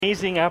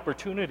Amazing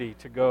opportunity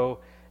to go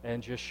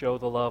and just show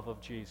the love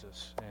of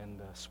Jesus and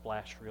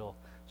splash real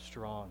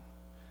strong.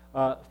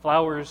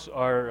 Flowers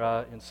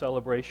are in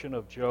celebration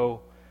of Joe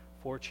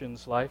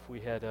Fortune's life. We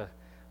had a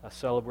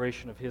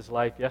celebration of his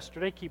life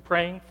yesterday. Keep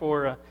praying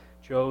for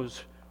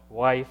Joe's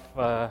wife,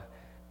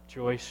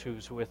 Joyce,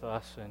 who's with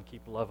us, and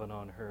keep loving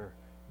on her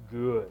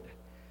good.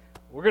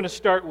 We're going to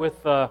start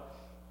with a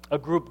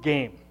group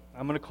game.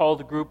 I'm going to call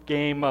the group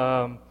game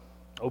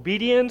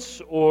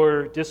Obedience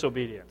or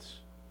Disobedience.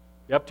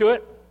 You up to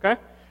it? Okay?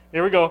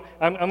 Here we go.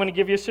 I'm going to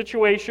give you a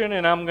situation,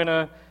 and I'm going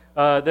to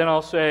then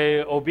I'll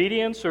say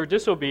obedience or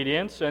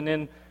disobedience, and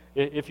then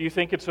if you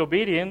think it's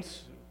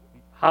obedience,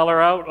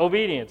 holler out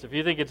obedience. If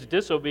you think it's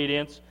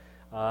disobedience,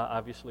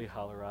 obviously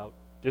holler out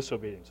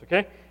disobedience.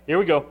 Okay? Here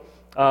we go.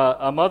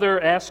 A mother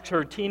asks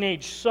her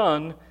teenage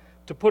son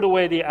to put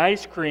away the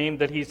ice cream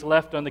that he's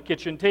left on the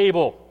kitchen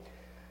table.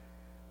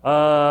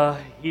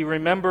 He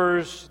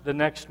remembers the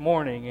next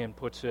morning and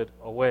puts it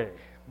away.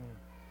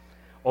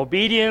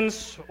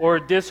 Obedience or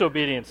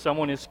disobedience?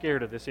 Someone is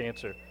scared of this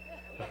answer.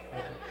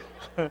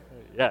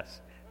 Yes.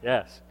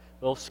 A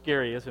little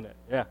scary, isn't it?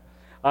 Yeah.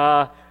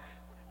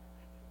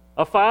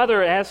 A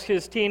father asks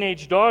his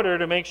teenage daughter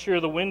to make sure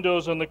the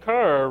windows on the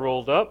car are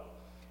rolled up.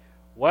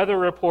 Weather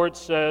report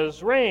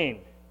says rain.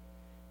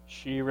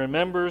 She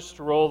remembers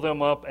to roll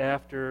them up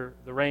after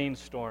the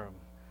rainstorm.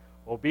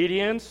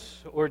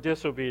 Obedience or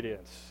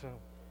disobedience?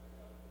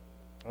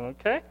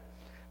 Okay.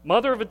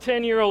 Mother of a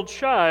 10-year-old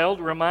child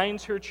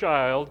reminds her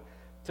child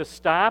to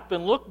stop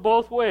and look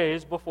both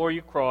ways before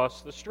you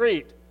cross the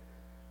street.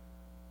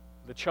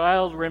 The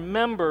child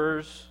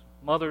remembers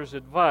mother's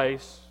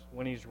advice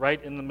when he's right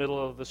in the middle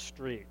of the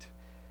street,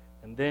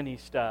 and then he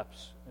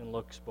stops and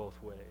looks both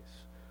ways.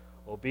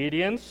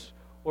 Obedience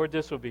or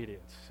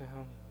disobedience?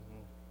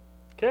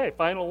 Okay,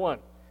 final one.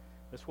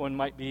 This one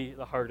might be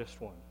the hardest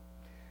one.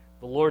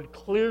 The Lord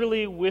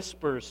clearly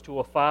whispers to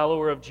a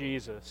follower of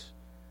Jesus,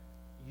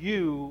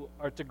 you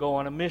are to go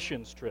on a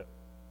missions trip.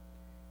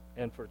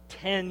 And for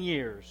 10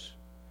 years,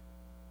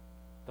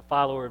 the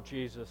follower of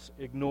Jesus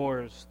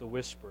ignores the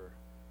whisper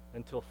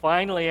until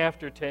finally,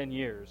 after 10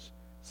 years,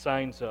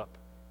 signs up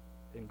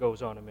and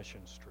goes on a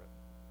missions trip.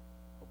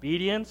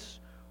 Obedience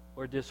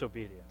or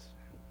disobedience?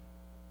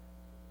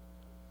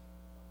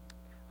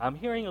 I'm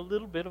hearing a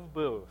little bit of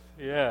both.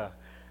 Yeah.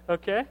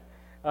 Okay.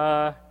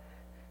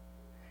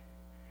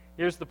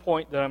 Here's the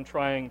point that I'm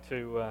trying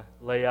to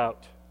lay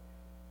out.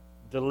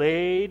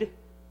 Delayed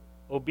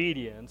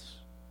obedience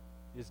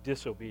is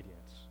disobedience.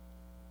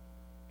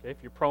 Okay, if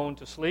you're prone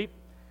to sleep,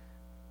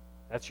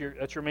 that's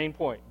your main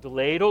point.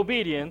 Delayed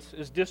obedience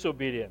is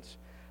disobedience.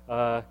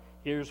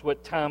 Here's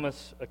what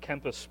Thomas à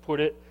Kempis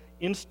put it.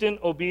 Instant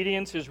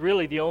obedience is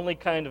really the only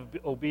kind of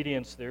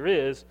obedience there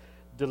is.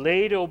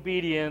 Delayed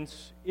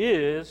obedience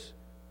is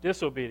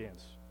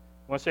disobedience.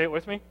 Want to say it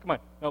with me? Come on.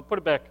 No, put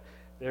it back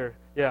there.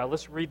 Yeah,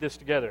 let's read this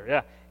together.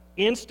 Yeah.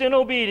 Instant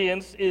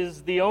obedience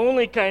is the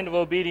only kind of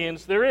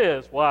obedience there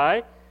is.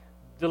 Why?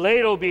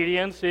 Delayed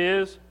obedience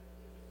is...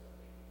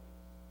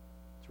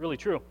 It's really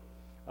true.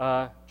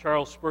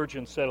 Charles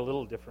Spurgeon said a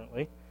little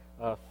differently.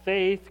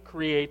 Faith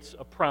creates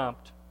a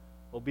prompt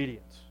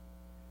obedience.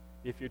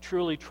 If you're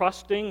truly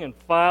trusting and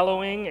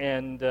following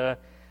and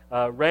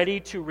ready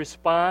to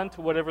respond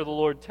to whatever the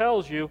Lord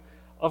tells you,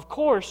 of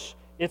course,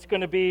 it's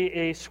going to be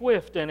a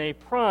swift and a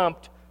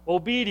prompt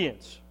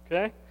obedience.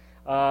 Okay?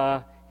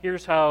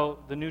 Here's how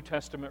the New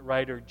Testament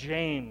writer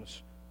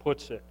James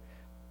puts it.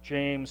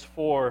 James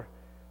 4,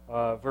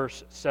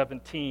 verse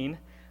 17.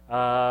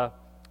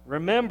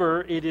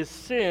 Remember, it is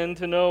sin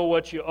to know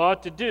what you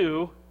ought to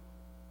do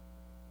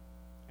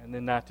and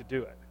then not to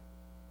do it.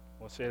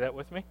 Want to say that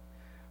with me?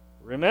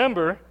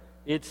 Remember,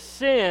 it's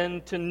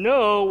sin to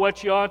know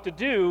what you ought to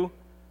do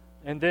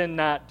and then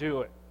not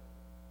do it.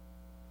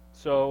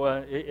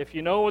 So if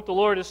you know what the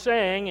Lord is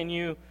saying and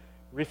you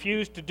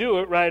refuse to do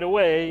it right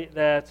away,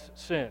 that's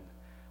sin.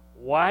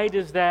 Why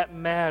does that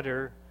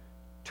matter?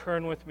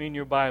 Turn with me in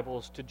your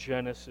Bibles to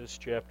Genesis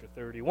chapter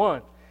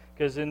 31.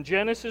 Because in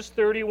Genesis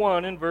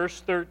 31 and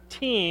verse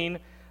 13,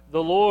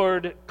 the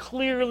Lord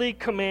clearly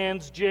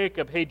commands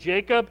Jacob, hey,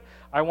 Jacob,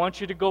 I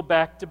want you to go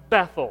back to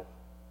Bethel.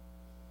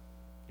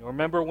 You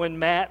remember when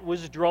Matt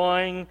was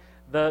drawing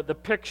the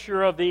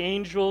picture of the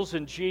angels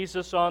and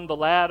Jesus on the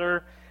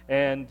ladder,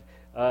 and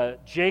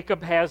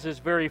Jacob has his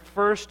very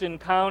first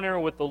encounter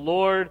with the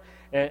Lord,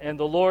 and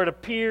the Lord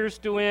appears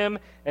to him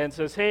and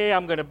says, hey,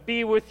 I'm going to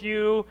be with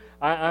you.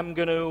 I'm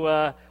going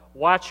to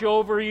watch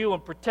over you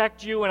and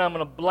protect you, and I'm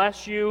going to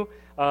bless you.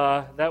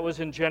 That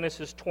was in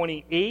Genesis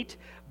 28.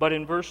 But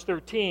in verse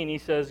 13, he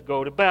says,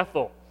 go to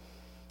Bethel.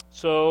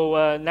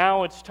 So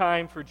now it's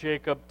time for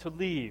Jacob to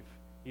leave.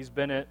 He's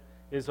been at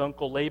his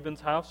uncle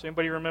Laban's house.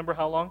 Anybody remember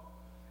how long?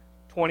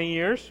 20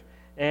 years.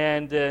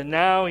 And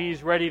now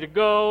he's ready to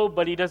go,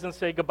 but he doesn't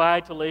say goodbye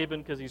to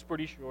Laban because he's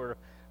pretty sure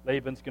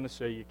Laban's going to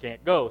say you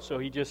can't go. So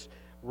he just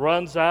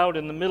runs out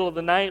in the middle of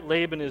the night.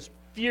 Laban is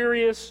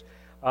furious,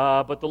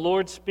 but the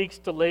Lord speaks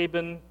to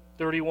Laban.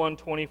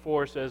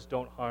 31:24 says,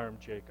 don't harm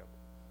Jacob.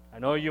 I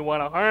know you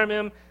want to harm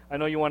him. I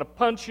know you want to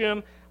punch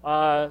him.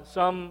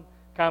 Some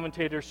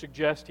commentators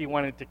suggest he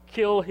wanted to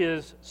kill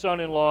his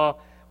son-in-law,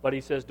 but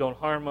he says don't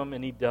harm him,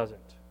 and he doesn't.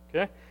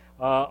 Okay?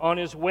 On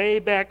his way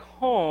back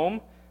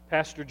home,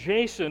 Pastor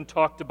Jason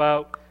talked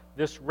about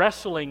this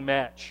wrestling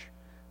match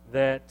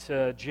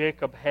that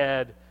Jacob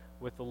had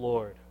with the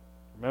Lord.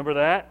 Remember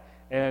that?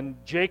 And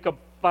Jacob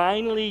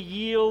finally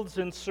yields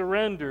and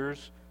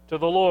surrenders to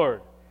the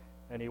Lord.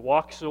 And he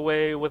walks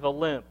away with a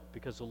limp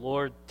because the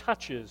Lord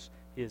touches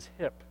his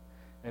hip.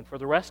 And for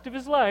the rest of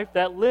his life,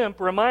 that limp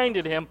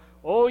reminded him,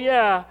 oh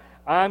yeah,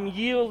 I'm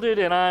yielded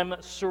and I'm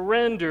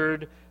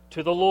surrendered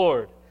to the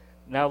Lord.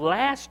 Now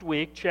last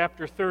week,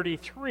 chapter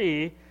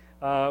 33,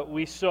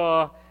 we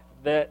saw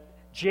that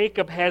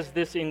Jacob has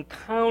this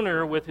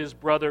encounter with his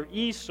brother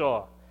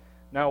Esau.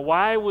 Now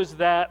why was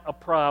that a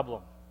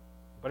problem?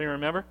 Anybody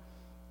remember?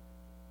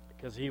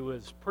 Because he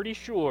was pretty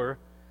sure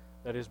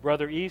that his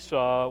brother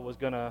Esau was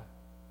going to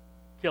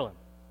kill him.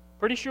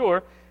 Pretty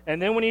sure.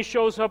 And then when he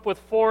shows up with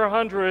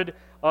 400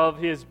 of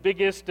his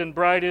biggest and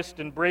brightest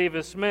and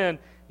bravest men,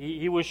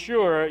 he was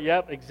sure,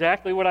 yep,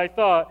 exactly what I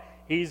thought.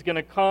 He's going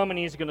to come and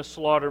he's going to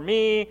slaughter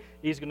me.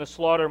 He's going to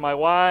slaughter my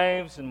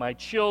wives and my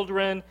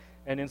children.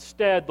 And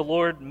instead, the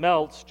Lord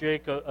melts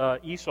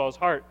Esau's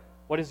heart.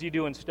 What does he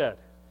do instead?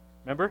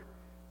 Remember?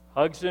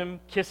 Hugs him,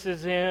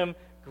 kisses him,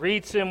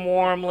 greets him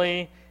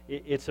warmly.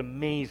 It's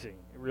amazing.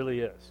 It really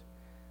is.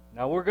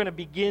 Now we're going to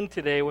begin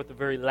today with the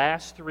very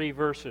last 3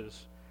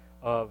 verses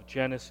of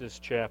Genesis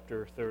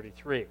chapter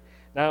 33.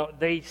 Now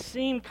they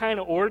seem kind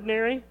of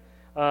ordinary.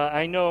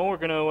 I know we're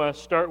going to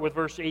start with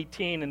verse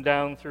 18 and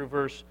down through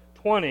verse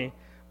 20,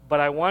 but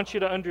I want you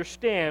to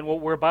understand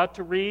what we're about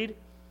to read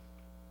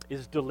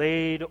is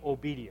delayed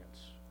obedience.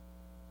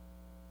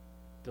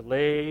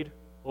 Delayed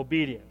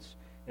obedience.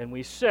 And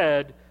we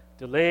said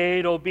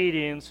delayed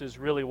obedience is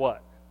really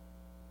what?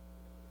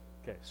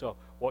 Okay, so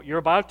what you're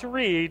about to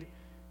read,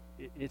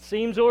 it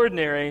seems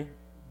ordinary,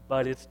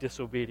 but it's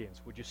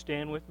disobedience. Would you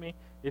stand with me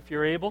if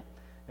you're able?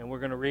 And we're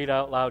going to read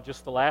out loud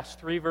just the last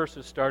 3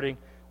 verses, starting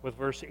with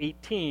verse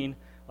 18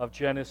 of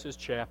Genesis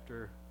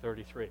chapter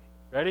 33.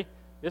 Ready?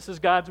 This is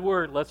God's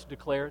word. Let's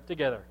declare it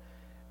together.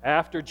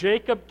 After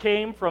Jacob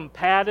came from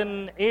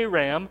Paddan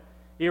Aram,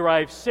 he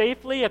arrived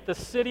safely at the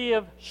city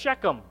of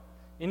Shechem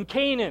in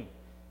Canaan,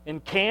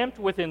 and camped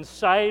within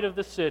sight of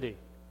the city.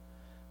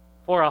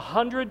 For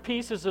 100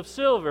 pieces of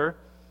silver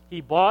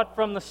he bought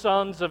from the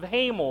sons of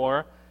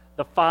Hamor,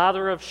 the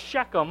father of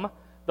Shechem,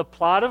 the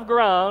plot of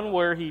ground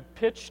where he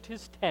pitched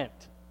his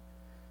tent.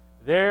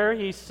 There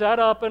he set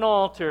up an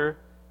altar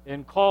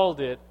and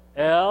called it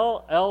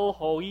El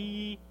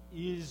Elohei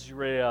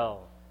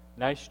Israel.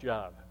 Nice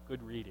job.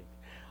 Good reading.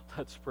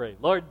 Let's pray.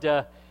 Lord,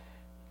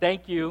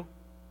 thank you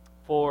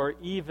for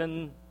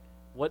even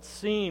what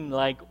seemed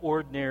like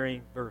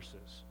ordinary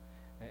verses.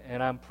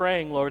 And I'm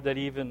praying, Lord, that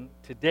even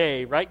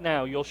today, right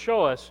now, you'll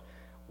show us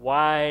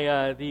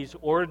why these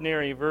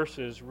ordinary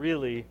verses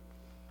really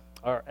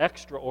are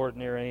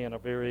extraordinary in a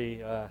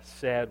very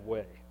sad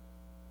way.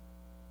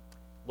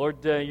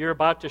 Lord, you're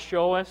about to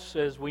show us,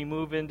 as we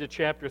move into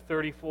chapter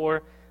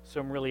 34,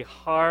 some really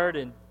hard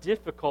and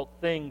difficult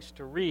things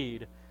to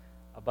read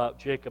about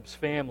Jacob's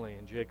family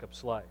and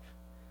Jacob's life.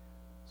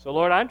 So,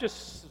 Lord, I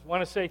just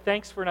want to say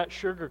thanks for not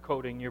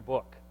sugarcoating your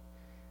book.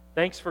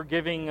 Thanks for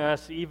giving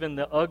us even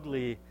the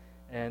ugly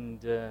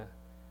and the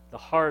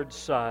hard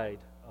side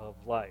of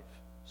life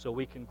so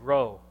we can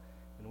grow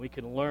and we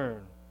can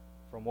learn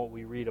from what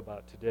we read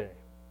about today.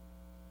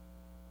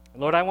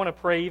 And Lord, I want to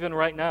pray even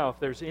right now, if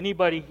there's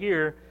anybody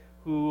here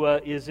who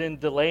is in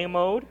delay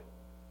mode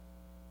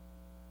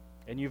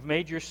and you've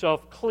made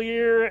yourself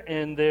clear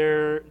and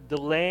they're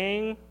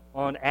delaying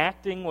on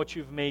acting what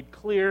you've made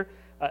clear,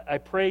 I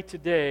pray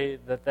today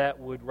that that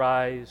would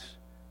rise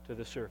to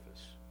the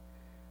surface.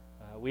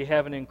 We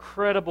have an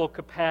incredible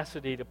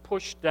capacity to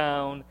push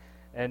down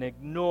and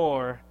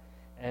ignore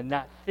and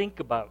not think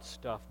about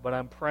stuff, but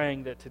I'm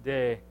praying that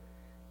today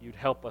you'd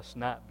help us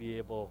not be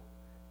able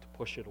to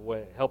push it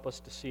away. Help us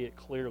to see it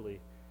clearly.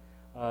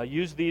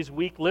 Use these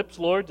weak lips,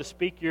 Lord, to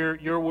speak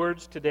your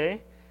words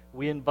today.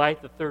 We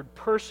invite the third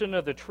person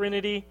of the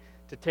Trinity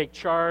to take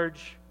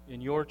charge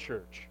in your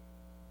church.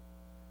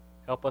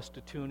 Help us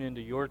to tune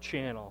into your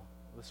channel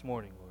this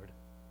morning, Lord.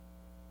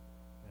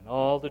 And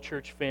all the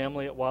church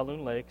family at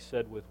Walloon Lake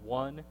said with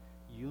one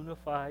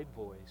unified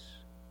voice,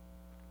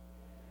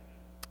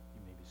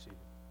 you may be seated.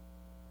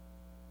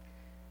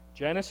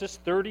 Genesis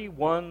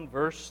 31,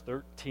 verse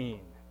 13.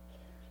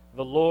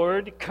 The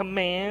Lord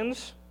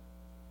commands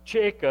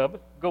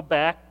Jacob, go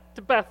back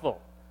to Bethel.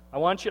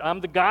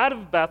 I'm the God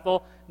of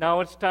Bethel. Now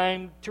it's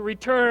time to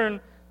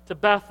return to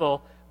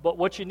Bethel. But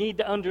what you need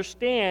to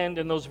understand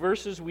in those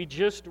verses we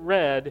just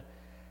read,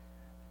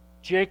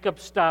 Jacob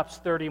stops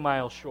 30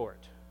 miles short.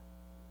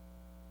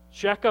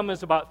 Shechem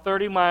is about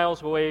 30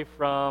 miles away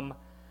from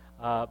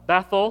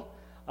Bethel,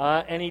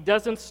 and he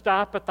doesn't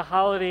stop at the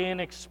Holiday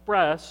Inn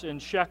Express in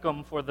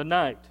Shechem for the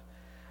night.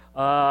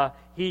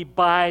 He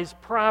buys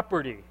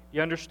property.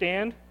 You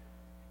understand?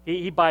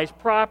 He buys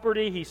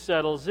property, he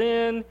settles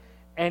in,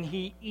 And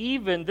he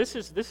even, this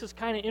is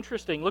kind of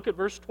interesting. Look at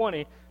verse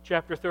 20,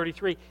 chapter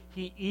 33.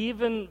 He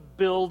even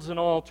builds an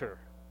altar.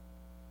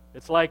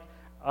 It's like,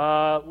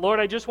 Lord,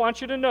 I just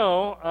want you to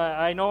know,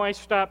 I know I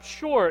stopped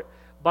short,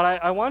 but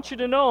I want you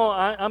to know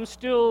I'm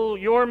still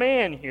your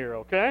man here,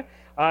 okay?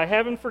 I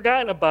haven't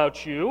forgotten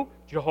about you,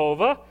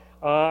 Jehovah.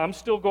 I'm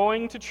still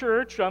going to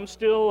church. I'm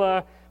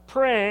still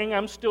praying.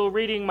 I'm still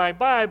reading my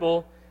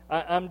Bible.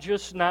 I'm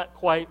just not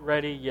quite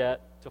ready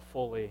yet to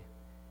fully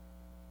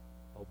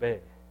obey.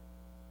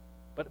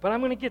 But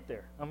I'm going to get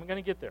there. I'm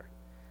going to get there.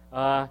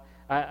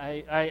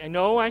 I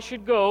know I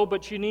should go,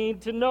 but you need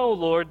to know,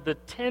 Lord, the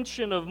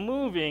tension of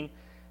moving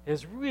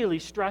has really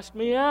stressed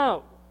me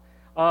out.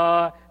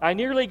 I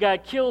nearly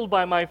got killed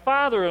by my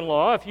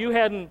father-in-law. If you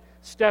hadn't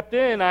stepped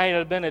in, I'd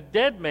have been a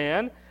dead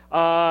man.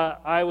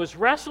 I was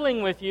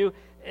wrestling with you,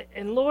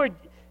 and Lord,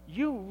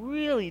 you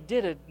really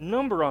did a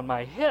number on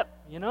my hip,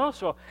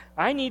 so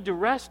I need to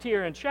rest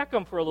here and check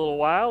them for a little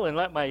while and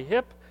let my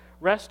hip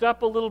rest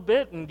up a little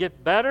bit and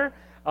get better.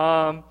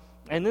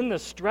 And then the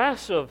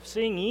stress of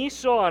seeing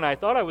Esau, and I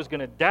thought I was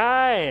going to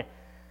die.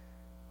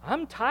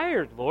 I'm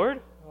tired,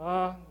 Lord.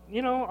 I'll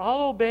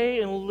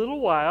obey in a little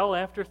while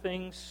after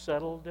things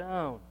settle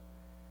down.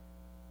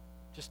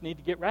 Just need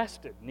to get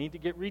rested, need to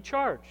get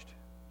recharged.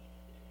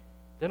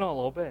 Then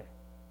I'll obey.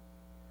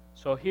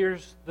 So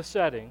here's the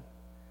setting.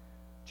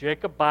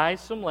 Jacob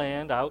buys some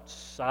land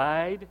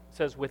outside, it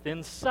says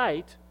within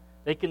sight.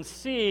 They can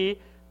see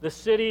the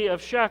city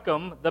of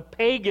Shechem, the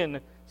pagan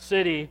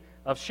city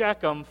of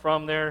Shechem,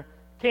 from their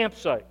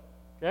campsite.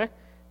 Okay?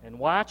 And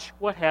watch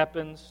what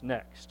happens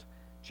next.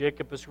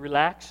 Jacob is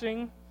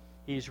relaxing.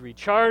 He's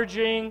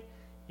recharging.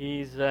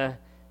 He's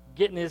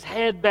getting his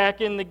head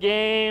back in the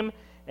game.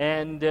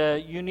 And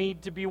you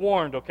need to be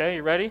warned, okay?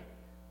 You ready?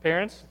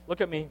 Parents,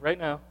 look at me right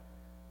now.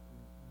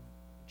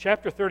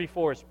 Chapter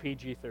 34 is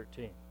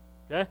PG-13.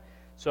 Okay?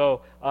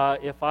 So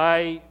if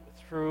I,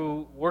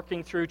 through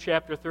working through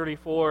chapter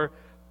 34,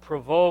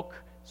 provoke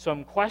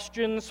some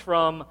questions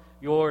from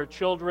your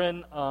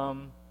children,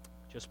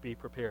 just be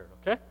prepared,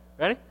 okay?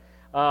 Ready?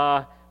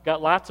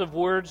 Got lots of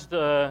words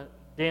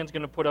Dan's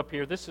going to put up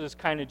here. This is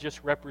kind of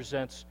just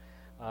represents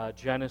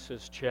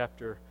Genesis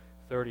chapter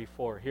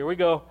 34. Here we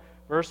go.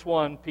 Verse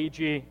 1,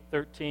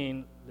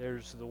 PG-13,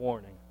 there's the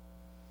warning.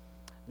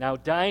 Now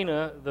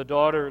Dinah, the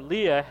daughter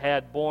Leah,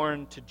 had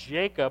borne to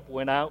Jacob,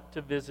 went out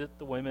to visit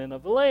the women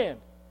of the land.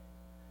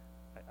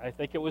 I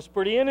think it was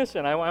pretty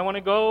innocent. I want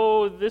to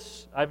go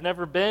this. I've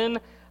never been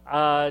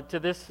to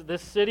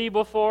this city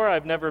before.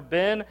 I've never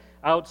been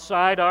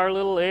outside our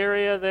little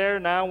area there.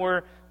 Now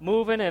we're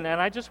moving, and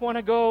I just want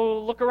to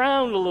go look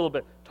around a little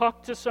bit,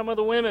 talk to some of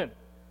the women.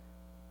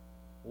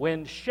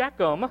 When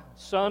Shechem,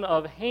 son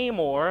of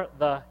Hamor,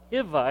 the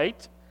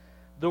Hivite,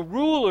 the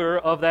ruler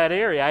of that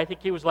area, I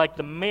think he was like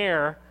the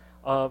mayor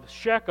of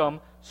Shechem,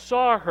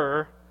 saw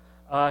her,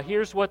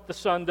 here's what the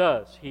son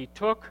does. He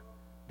took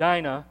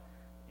Dinah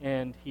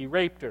and he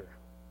raped her.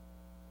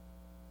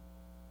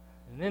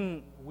 And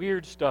then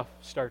weird stuff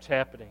starts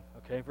happening.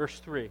 Okay, verse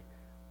 3.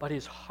 But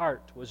his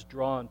heart was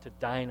drawn to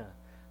Dinah,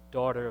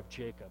 daughter of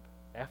Jacob.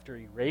 After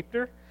he raped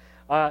her,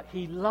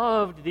 he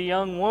loved the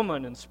young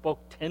woman and spoke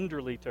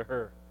tenderly to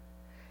her.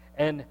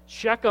 And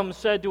Shechem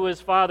said to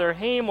his father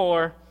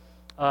Hamor,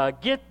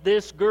 get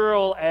this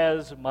girl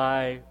as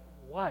my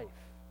wife.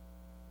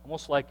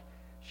 Almost like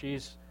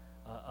she's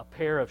a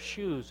pair of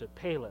shoes at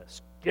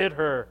Payless. Get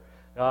her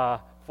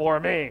for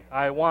me.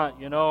 I want,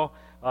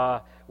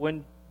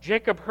 when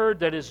Jacob heard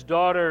that his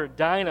daughter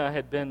Dinah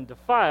had been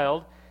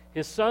defiled,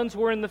 his sons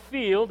were in the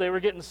field. They were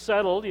getting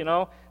settled,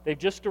 They've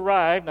just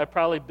arrived, and they're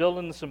probably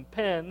building some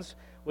pens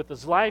with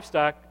his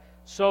livestock.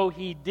 So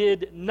he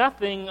did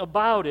nothing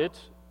about it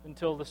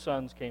until the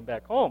sons came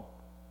back home.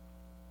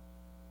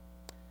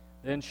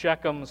 Then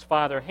Shechem's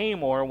father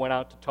Hamor went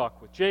out to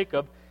talk with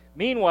Jacob.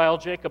 Meanwhile,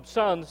 Jacob's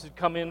sons had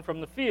come in from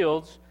the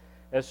fields.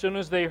 As soon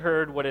as they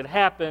heard what had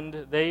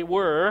happened, they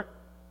were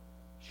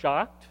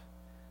shocked.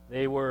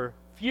 They were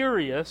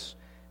furious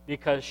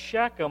because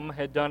Shechem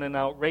had done an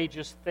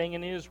outrageous thing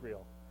in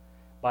Israel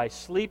by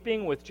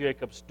sleeping with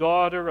Jacob's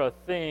daughter, a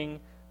thing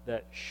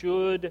that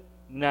should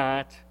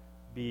not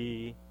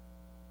be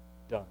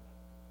done.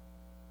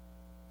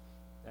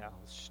 Now,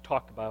 let's just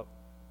talk about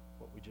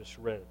what we just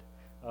read.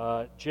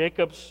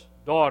 Jacob's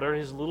daughter,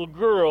 his little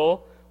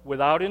girl,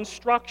 without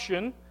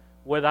instruction,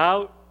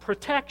 without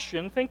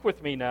protection, think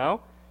with me now,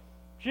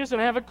 she doesn't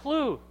have a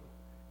clue.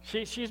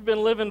 She's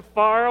been living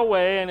far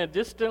away in a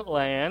distant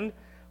land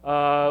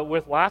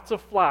with lots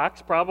of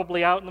flocks,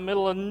 probably out in the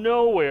middle of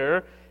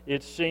nowhere,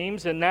 it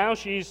seems, and now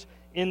she's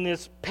in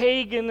this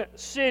pagan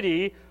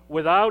city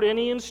without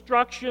any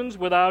instructions,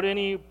 without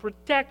any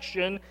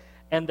protection,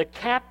 and the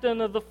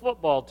captain of the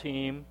football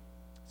team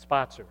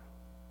spots her.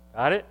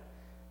 Got it?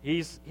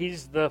 He's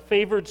the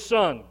favored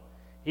son.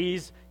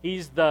 He's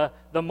the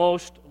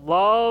most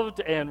loved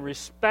and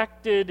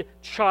respected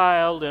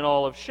child in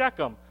all of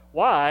Shechem.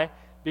 Why?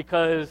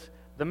 Because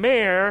the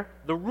mayor,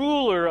 the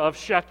ruler of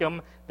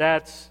Shechem,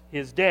 that's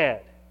his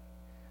dad.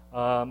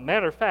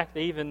 Matter of fact,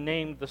 they even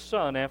named the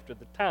son after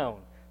the town.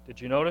 Did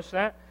you notice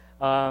that?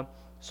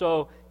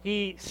 So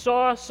he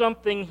saw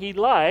something he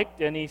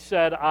liked, and he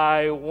said,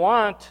 I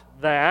want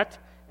that,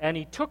 and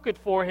he took it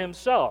for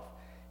himself.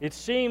 It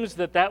seems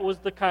that that was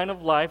the kind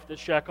of life that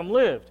Shechem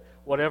lived.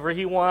 Whatever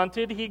he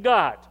wanted, he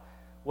got.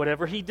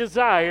 Whatever he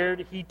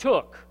desired, he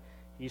took.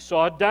 He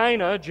saw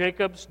Dinah,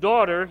 Jacob's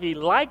daughter, he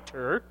liked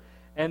her,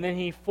 and then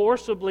he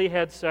forcibly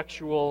had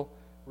sexual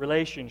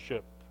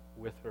relationship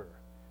with her.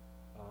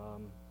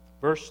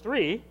 Verse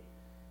 3,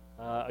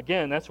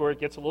 again, that's where it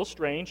gets a little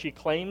strange. He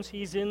claims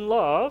he's in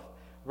love.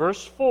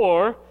 Verse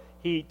 4,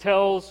 he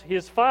tells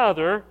his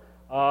father,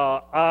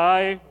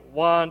 I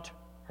want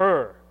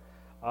her.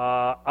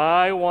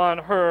 I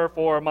want her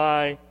for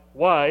my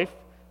wife.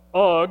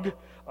 Ugh.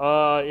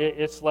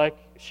 It's like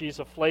she's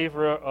a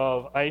flavor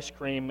of ice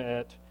cream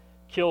at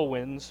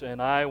Kilwins,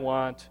 and I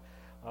want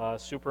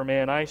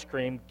Superman ice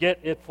cream. Get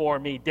it for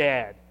me,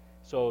 Dad.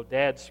 So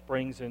Dad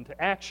springs into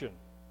action.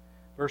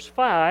 Verse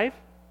 5,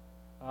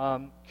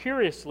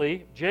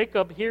 curiously,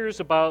 Jacob hears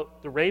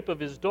about the rape of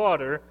his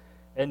daughter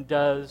and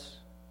does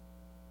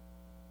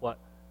what?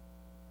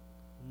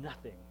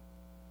 Nothing.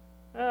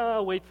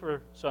 I'll wait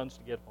for sons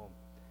to get home.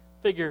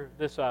 Figure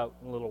this out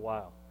in a little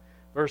while.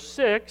 Verse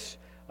 6,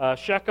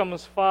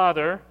 Shechem's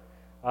father,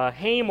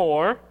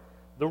 Hamor,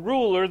 the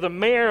ruler, the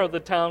mayor of the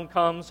town,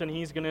 comes and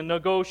he's going to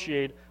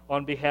negotiate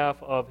on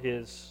behalf of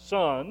his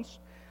sons.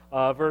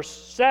 Verse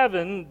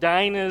 7,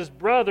 Dinah's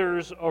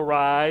brothers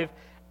arrive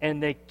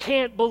and they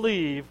can't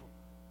believe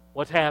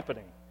what's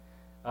happening.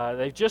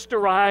 They've just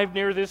arrived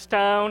near this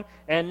town,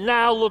 and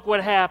now look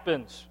what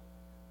happens.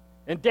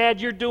 And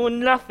Dad, you're doing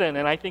nothing.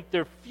 And I think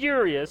they're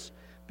furious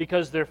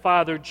because their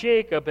father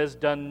Jacob has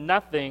done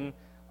nothing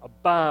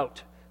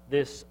about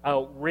this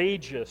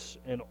outrageous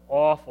and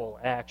awful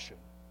action.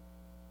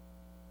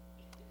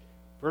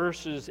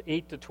 Verses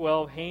 8 to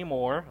 12,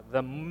 Hamor,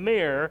 the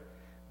mayor,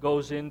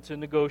 goes into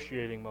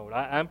negotiating mode.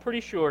 I'm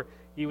pretty sure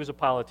he was a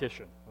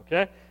politician,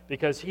 okay?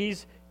 Because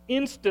he's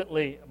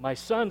instantly, my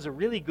son's a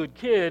really good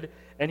kid,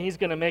 and he's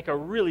going to make a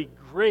really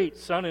great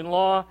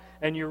son-in-law,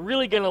 and you're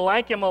really going to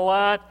like him a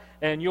lot,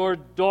 and your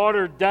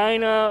daughter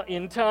Dinah,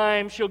 in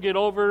time, she'll get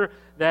over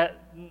that,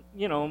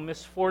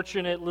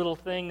 misfortunate little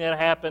thing that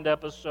happened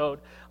episode,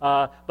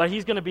 but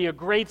he's going to be a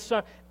great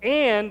son.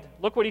 And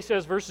look what he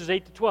says, verses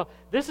 8 to 12.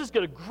 This is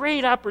a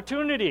great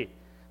opportunity,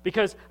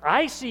 because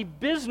I see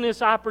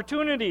business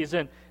opportunities,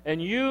 and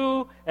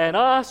you and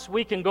us,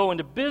 we can go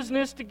into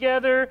business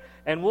together,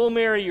 and we'll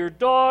marry your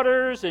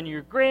daughters and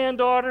your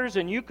granddaughters,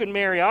 and you can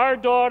marry our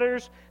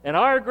daughters and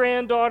our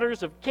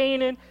granddaughters of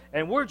Canaan,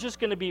 and we're just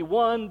going to be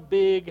one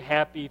big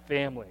happy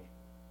family.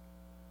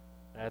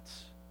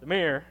 That's the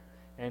mayor,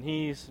 and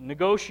he's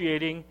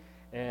negotiating,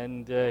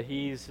 and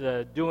he's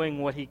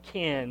doing what he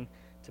can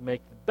to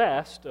make the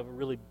best of a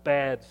really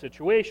bad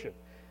situation.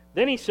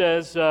 Then he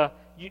says,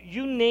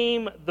 you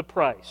name the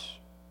price.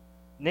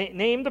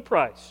 Name the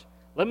price.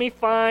 Let me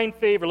find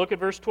favor. Look at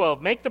verse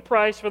 12. Make the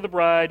price for the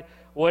bride,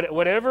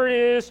 whatever it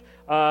is,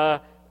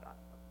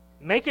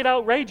 make it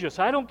outrageous.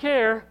 I don't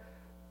care.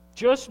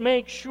 Just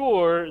make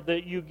sure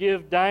that you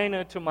give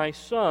Dinah to my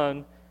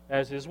son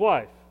as his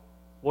wife,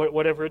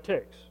 whatever it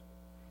takes.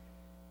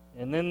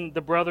 And then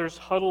the brothers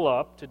huddle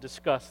up to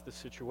discuss the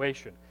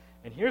situation.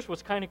 And here's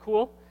what's kind of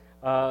cool.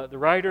 The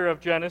writer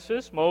of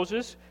Genesis,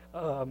 Moses,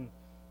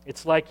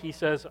 it's like he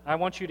says, I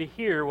want you to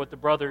hear what the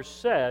brothers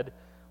said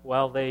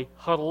while they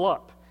huddle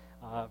up.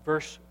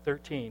 Verse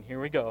 13,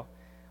 here we go.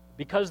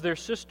 Because their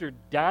sister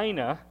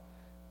Dinah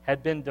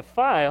had been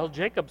defiled,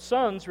 Jacob's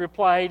sons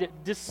replied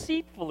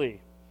deceitfully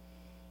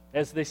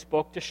as they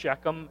spoke to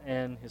Shechem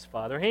and his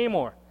father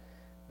Hamor.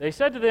 They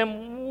said to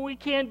them, we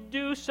can't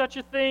do such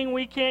a thing.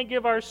 We can't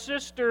give our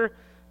sister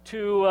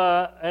to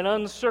an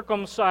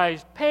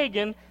uncircumcised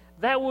pagan.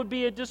 That would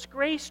be a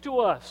disgrace to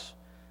us.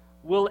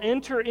 We'll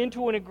enter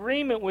into an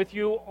agreement with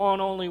you on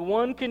only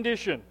one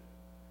condition,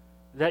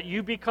 that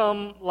you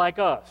become like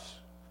us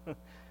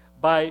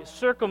by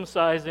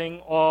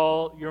circumcising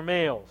all your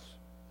males.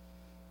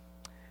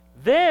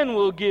 Then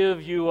we'll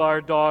give you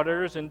our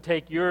daughters and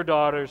take your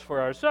daughters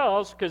for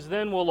ourselves, because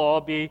then we'll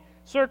all be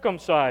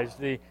circumcised,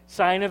 the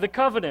sign of the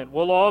covenant.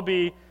 We'll all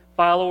be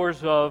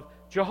followers of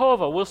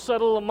Jehovah. We'll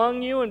settle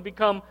among you and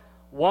become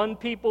one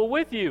people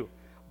with you.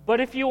 But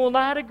if you will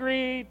not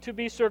agree to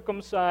be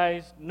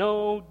circumcised,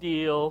 no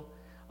deal.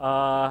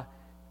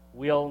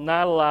 We'll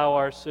not allow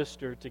our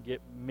sister to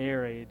get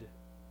married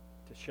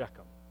to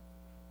Shechem.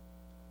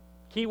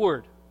 Key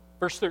word,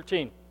 verse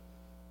 13,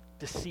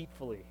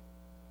 deceitfully.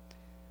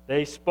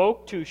 They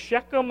spoke to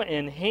Shechem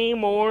and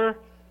Hamor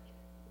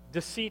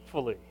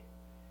deceitfully.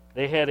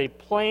 They had a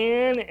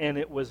plan, and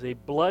it was a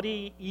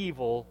bloody,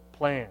 evil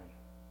plan.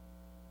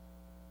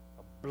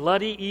 A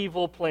bloody,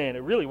 evil plan.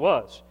 It really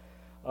was.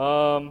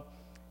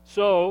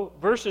 So,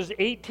 verses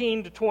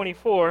 18 to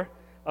 24,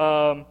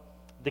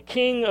 the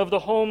king of the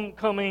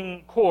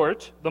homecoming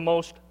court, the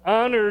most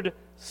honored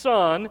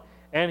son,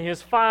 and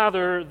his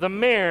father, the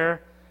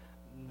mayor,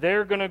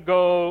 they're going to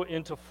go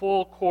into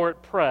full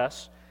court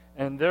press,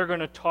 and they're going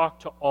to talk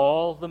to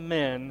all the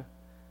men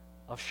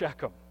of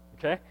Shechem.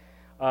 Okay?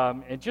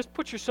 And just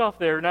put yourself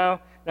there. Now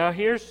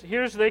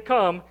here's they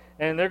come,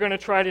 and they're going to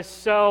try to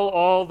sell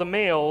all the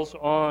males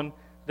on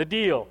the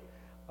deal.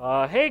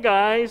 Hey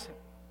guys,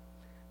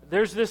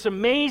 there's this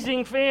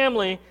amazing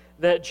family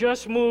that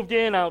just moved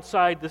in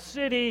outside the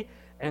city,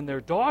 and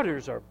their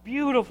daughters are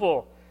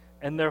beautiful,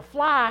 and their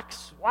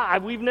flocks, wow,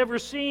 we've never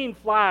seen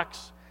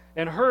flocks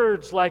and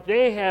herds like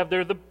they have.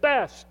 They're the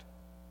best.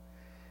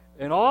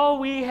 And all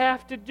we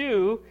have to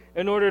do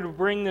in order to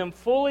bring them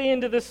fully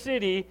into the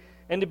city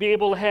and to be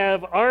able to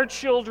have our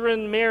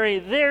children marry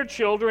their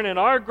children and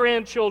our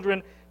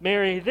grandchildren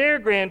marry their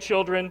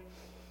grandchildren,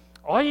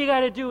 all you got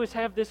to do is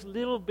have this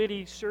little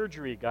bitty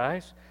surgery,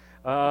 guys.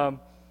 It's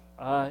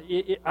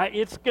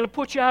going to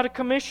put you out of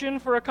commission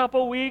for a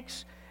couple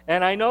weeks,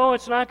 and I know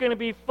it's not going to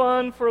be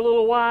fun for a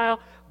little while,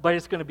 but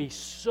it's going to be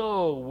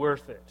so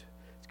worth it.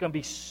 It's going to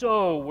be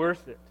so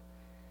worth it.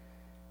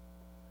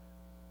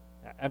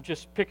 I'm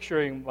just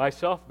picturing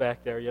myself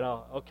back there,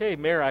 Okay,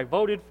 Mayor, I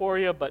voted for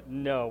you, but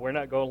no, we're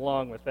not going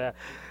along with that.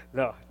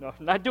 No,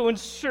 I'm not doing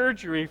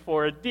surgery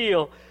for a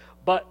deal.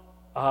 But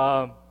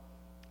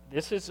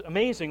this is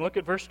amazing. Look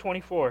at verse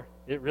 24.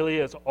 It really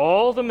is.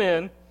 All the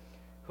men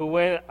who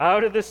went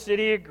out of the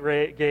city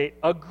gate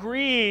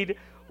agreed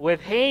with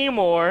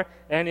Hamor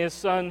and his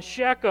son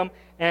Shechem,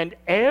 and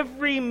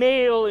every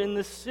male in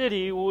the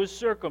city was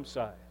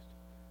circumcised.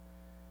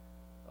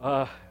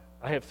 I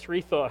have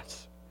three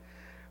thoughts.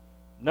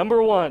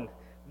 Number one,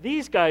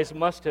 these guys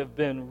must have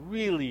been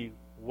really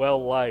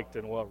well-liked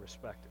and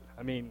well-respected.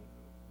 I mean,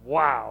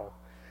 wow.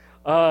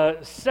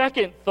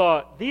 Second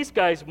thought, these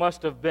guys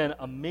must have been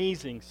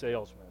amazing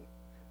salesmen.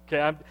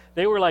 Okay,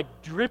 they were like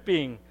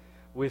dripping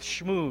with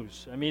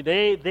schmooze. I mean,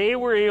 they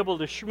were able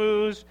to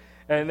schmooze,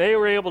 and they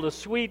were able to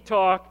sweet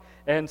talk,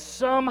 and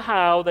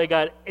somehow they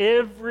got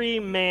every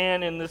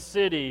man in the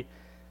city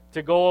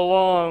to go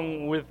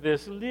along with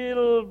this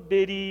little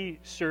bitty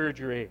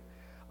surgery.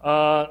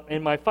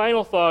 And my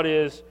final thought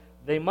is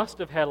they must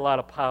have had a lot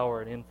of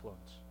power and influence.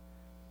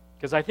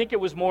 Because I think it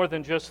was more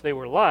than just they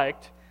were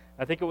liked.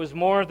 I think it was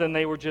more than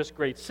they were just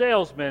great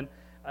salesmen.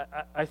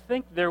 I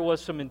think there was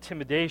some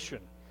intimidation,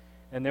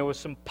 and there was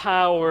some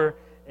power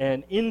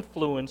and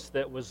influence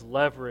that was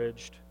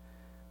leveraged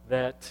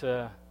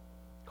that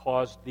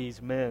caused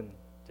these men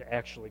to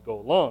actually go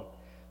along.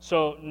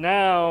 So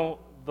now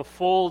the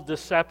full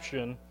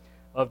deception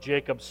of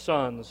Jacob's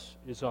sons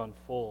is on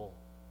full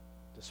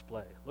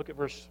display. Look at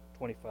verse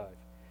 25.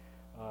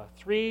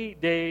 3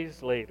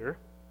 days later,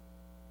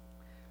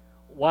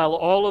 while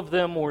all of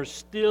them were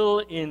still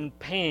in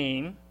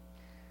pain,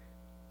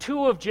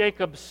 two of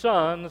Jacob's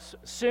sons,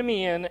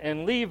 Simeon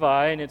and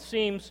Levi, and it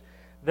seems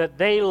that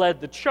they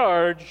led the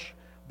charge,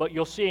 but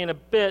you'll see in a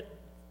bit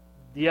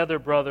the other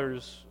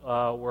brothers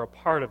were a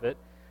part of it.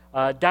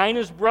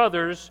 Dinah's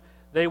brothers,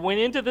 they went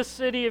into the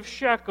city of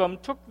Shechem,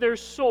 took their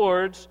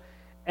swords,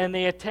 and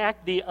they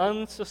attacked the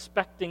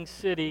unsuspecting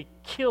city,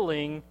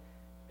 killing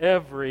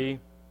every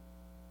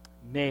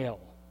male.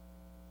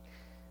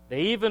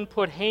 They even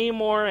put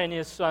Hamor and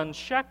his son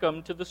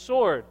Shechem to the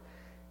sword,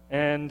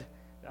 and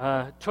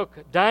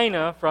took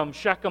Dinah from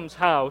Shechem's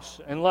house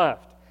and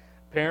left.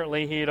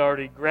 Apparently he had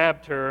already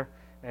grabbed her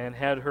and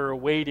had her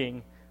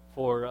waiting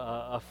for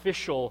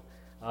official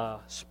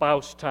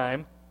spouse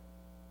time.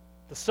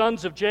 The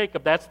sons of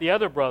Jacob, that's the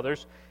other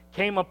brothers,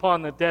 came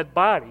upon the dead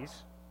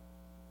bodies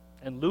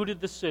and looted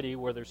the city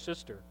where their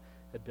sister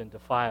had been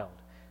defiled.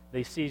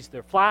 They seized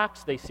their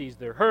flocks, they seized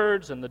their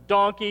herds and the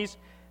donkeys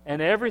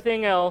and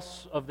everything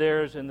else of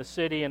theirs in the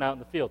city and out in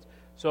the fields.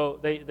 So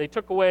they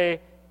took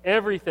away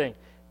everything.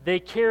 They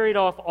carried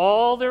off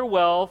all their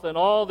wealth and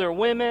all their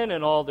women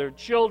and all their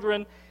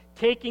children,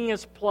 taking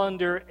as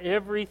plunder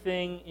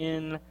everything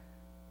in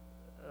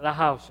the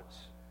houses.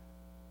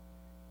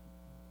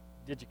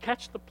 Did you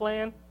catch the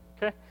plan?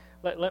 Okay,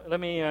 let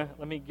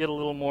me get a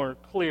little more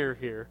clear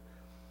here.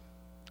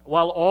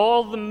 While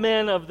all the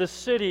men of the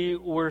city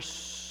were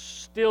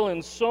still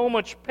in so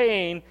much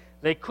pain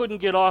they couldn't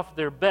get off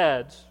their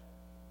beds,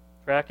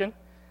 tracking?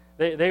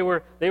 They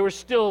were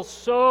still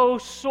so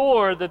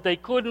sore that they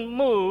couldn't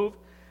move.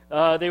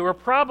 They were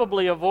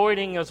probably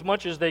avoiding as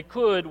much as they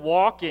could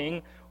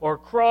walking or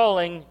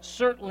crawling,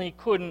 certainly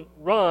couldn't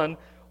run,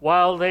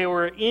 while they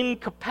were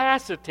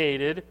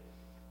incapacitated.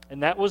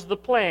 And that was the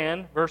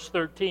plan, verse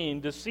 13,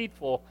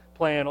 deceitful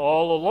plan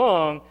all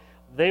along.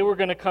 They were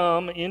going to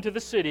come into the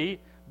city.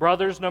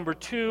 Brothers number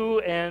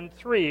 2 and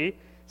 3,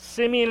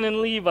 Simeon and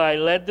Levi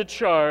led the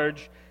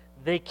charge.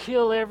 They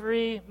kill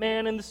every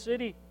man in the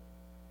city.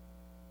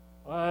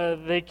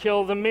 They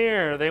kill the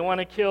mayor. They want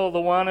to kill the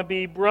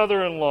wannabe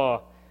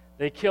brother-in-law.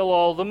 They kill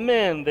all the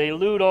men. They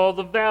loot all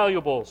the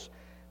valuables.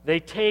 They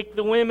take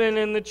the women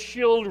and the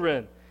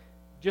children.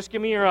 Just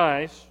give me your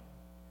eyes.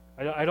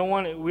 We don't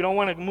want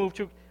to move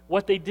too.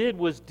 What they did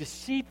was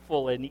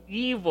deceitful and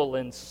evil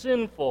and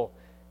sinful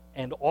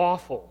and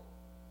awful.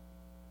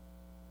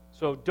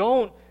 So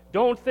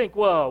don't think,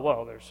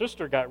 well, their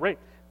sister got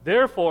raped.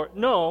 Therefore,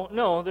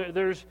 no,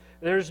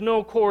 there's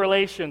no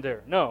correlation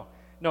there. No,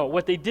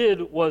 what they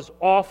did was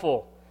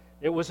awful.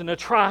 It was an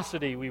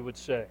atrocity, we would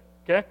say.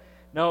 Okay?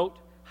 Note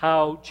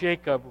how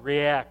Jacob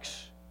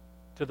reacts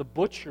to the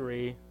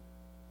butchery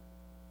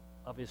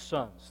of his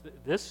sons.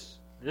 This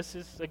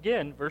is,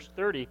 again, verse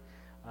 30,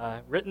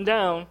 written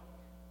down.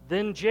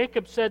 Then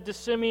Jacob said to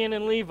Simeon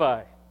and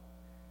Levi,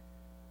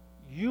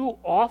 "You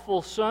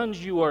awful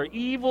sons, you are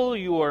evil,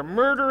 you are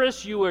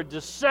murderous, you are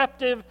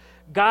deceptive.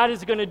 God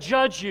is going to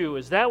judge you."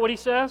 Is that what he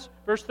says?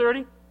 Verse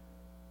 30?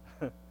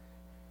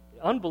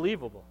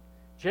 Unbelievable.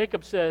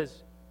 Jacob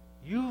says,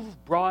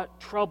 "You've brought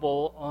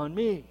trouble on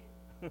me.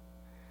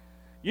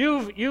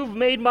 You've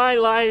made my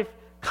life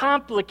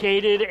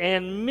complicated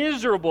and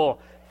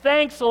miserable.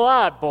 Thanks a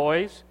lot,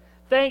 boys."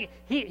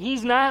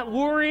 He's not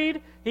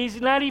worried.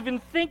 He's not even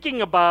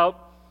thinking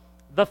about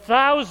the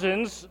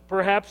thousands,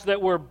 perhaps,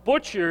 that were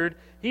butchered.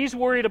 He's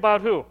worried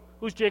about who?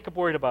 Who's Jacob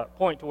worried about?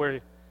 Point to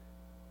where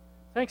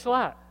thanks a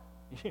lot.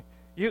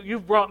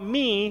 You've brought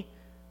me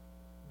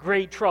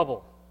great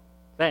trouble.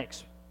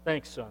 Thanks.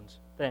 Thanks, sons.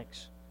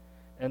 Thanks.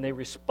 And they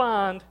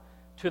respond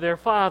to their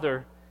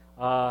father.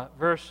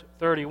 Verse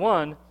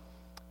 31,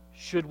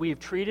 "Should we have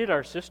treated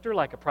our sister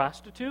like a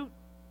prostitute?"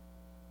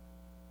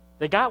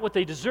 They got what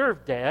they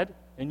deserved, Dad,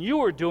 and you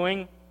were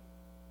doing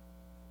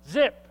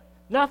zip.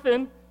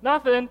 Nothing.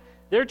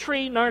 They're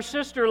treating our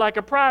sister like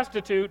a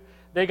prostitute.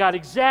 They got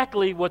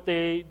exactly what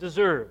they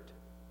deserved.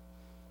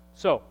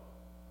 So,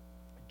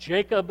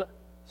 Jacob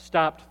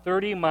stopped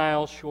 30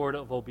 miles short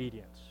of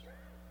obedience.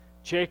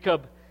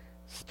 Jacob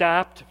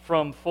stopped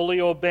from fully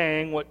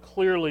obeying what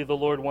clearly the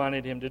Lord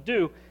wanted him to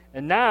do,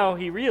 and now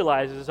he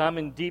realizes, I'm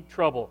in deep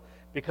trouble,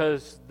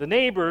 because the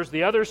neighbors,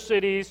 the other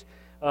cities,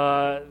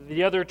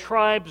 the other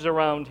tribes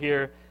around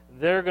here,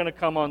 they're going to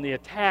come on the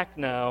attack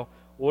now.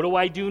 What do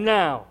I do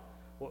now?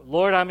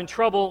 Lord, I'm in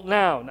trouble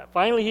now.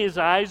 Finally, his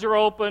eyes are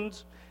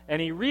opened,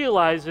 and he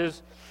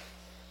realizes,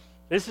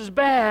 this is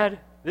bad.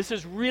 This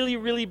is really,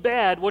 really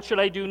bad. What should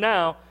I do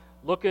now?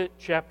 Look at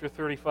chapter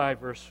 35,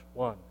 verse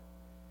 1.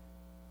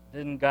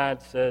 Then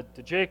God said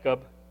to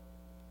Jacob,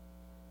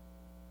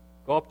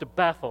 "Go up to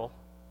Bethel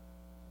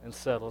and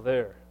settle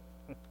there."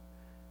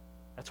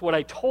 That's what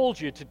I told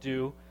you to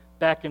do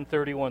back in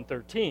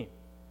 31:13.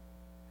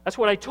 That's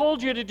what I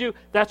told you to do.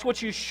 That's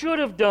what you should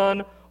have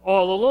done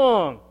all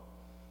along.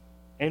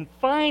 And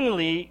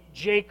finally,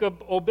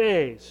 Jacob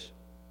obeys.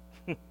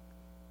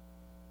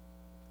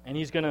 And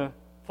he's going to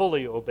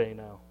fully obey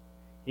now.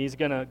 He's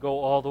going to go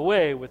all the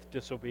way with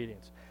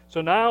disobedience.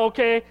 So now,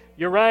 okay,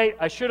 you're right.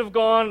 I should have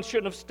gone,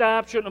 shouldn't have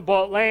stopped, shouldn't have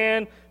bought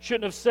land,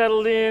 shouldn't have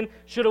settled in,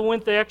 should have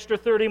went the extra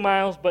 30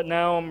 miles, but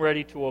now I'm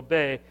ready to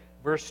obey.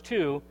 Verse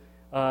 2,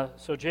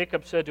 so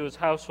Jacob said to his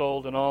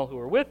household and all who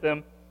were with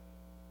him,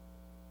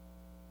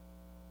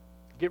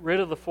 "Get rid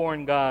of the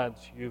foreign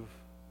gods you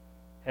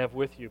have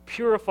with you.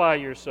 Purify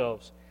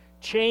yourselves.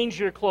 Change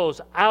your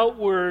clothes."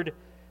 Outward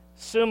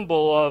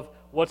symbol of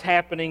what's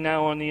happening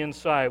now on the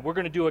inside. We're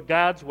going to do it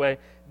God's way.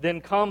 Then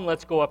come,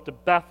 let's go up to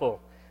Bethel.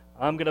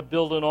 I'm going to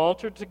build an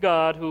altar to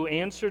God who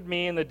answered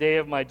me in the day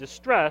of my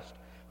distress,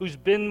 who's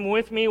been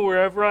with me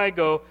wherever I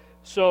go.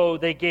 So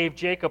they gave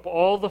Jacob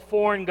all the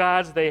foreign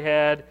gods they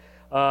had,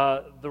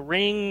 the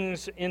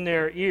rings in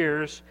their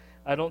ears.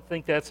 I don't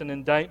think that's an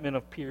indictment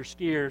of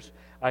pierced ears.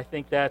 I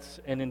think that's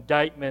an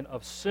indictment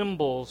of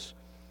symbols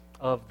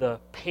of the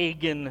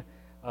pagan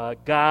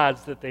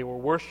gods that they were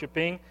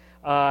worshiping.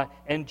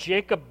 And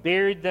Jacob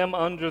buried them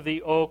under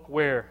the oak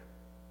where?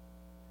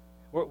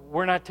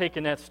 We're not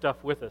taking that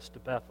stuff with us to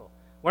Bethel.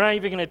 We're not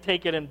even going to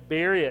take it and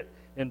bury it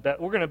in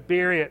Bethel. We're going to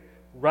bury it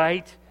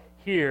right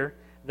here.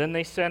 Then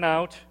they sent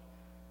out,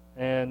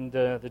 and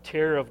the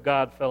terror of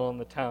God fell on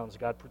the towns.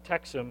 God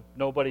protects them.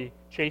 Nobody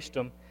chased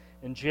them.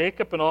 And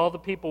Jacob and all the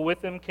people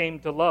with him came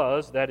to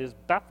Luz, that is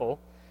Bethel,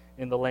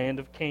 in the land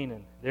of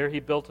Canaan. There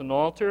he built an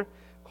altar,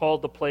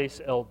 called the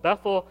place El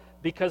Bethel,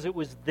 because it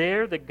was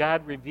there that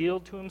God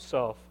revealed to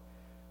himself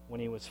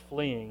when he was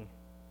fleeing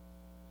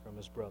from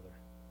his brother.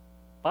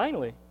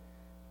 Finally,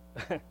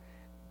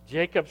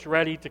 Jacob's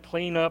ready to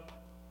clean up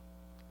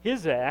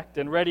his act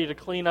and ready to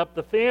clean up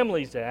the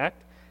family's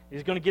act.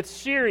 He's going to get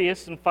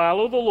serious and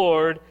follow the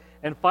Lord,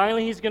 and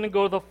finally he's going to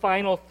go the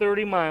final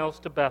 30 miles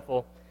to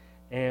Bethel,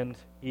 and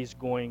he's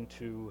going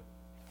to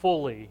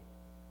fully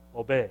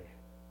obey.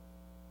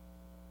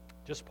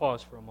 Just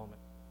pause for a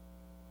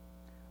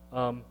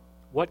moment.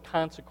 What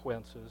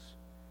consequences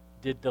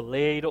did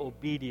delayed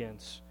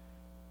obedience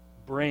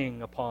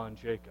bring upon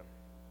Jacob?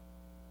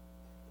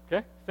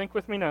 Okay, think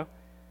with me now.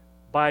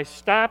 By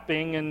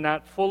stopping and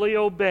not fully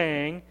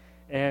obeying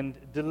and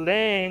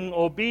delaying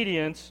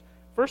obedience,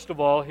 first of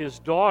all, his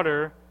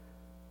daughter,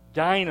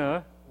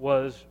 Dinah,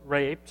 was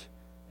raped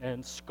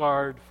and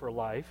scarred for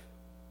life.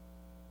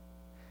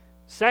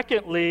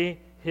 Secondly,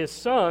 his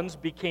sons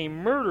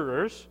became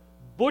murderers,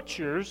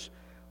 butchers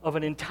of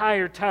an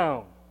entire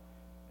town.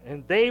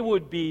 And they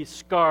would be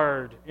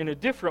scarred in a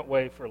different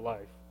way for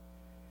life.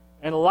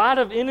 And a lot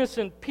of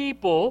innocent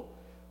people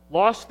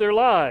lost their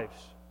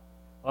lives.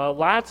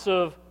 Lots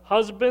of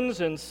husbands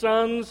and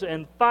sons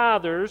and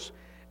fathers,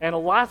 and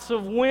lots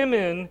of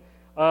women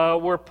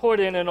were put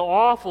in an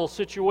awful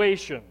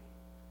situation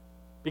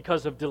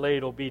because of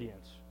delayed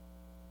obedience.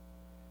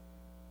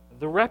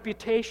 the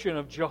reputation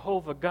of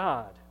Jehovah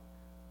God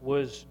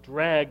was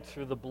dragged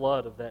through the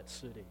blood of that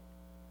city.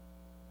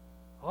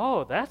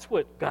 Oh, that's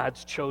what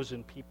God's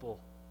chosen people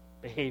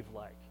behave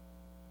like.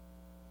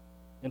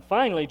 And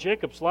finally,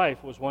 Jacob's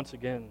life was once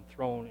again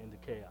thrown into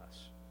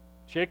chaos.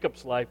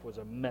 Jacob's life was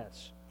a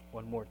mess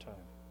one more time.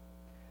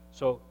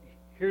 So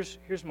here's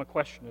my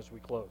question as we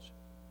close.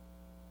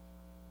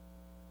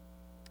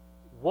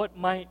 What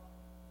might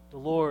the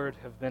Lord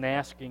have been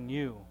asking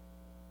you?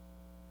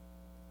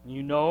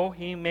 You know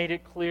He made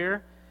it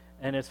clear,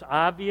 and it's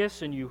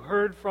obvious, and you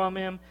heard from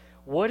Him.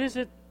 What is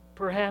it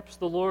perhaps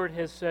the Lord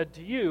has said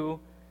to you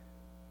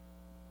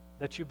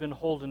that you've been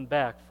holding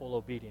back full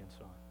obedience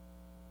on?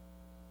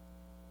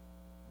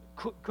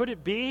 Could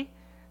it be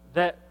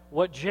that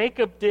what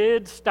Jacob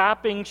did,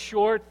 stopping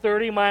short,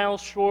 30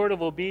 miles short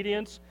of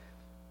obedience,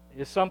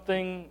 is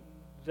something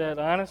that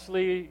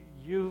honestly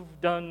you've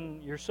done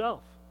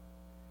yourself?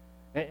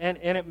 And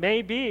it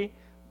may be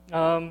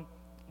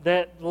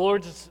that the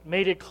Lord's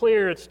made it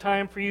clear it's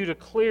time for you to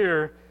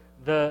clear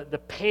the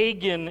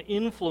pagan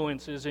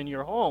influences in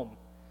your home,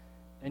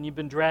 and you've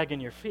been dragging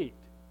your feet.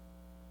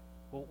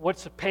 Well,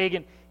 what's a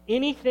pagan?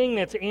 Anything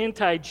that's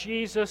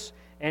anti-Jesus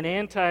and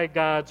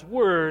anti-God's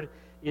Word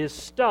is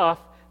stuff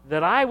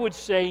that I would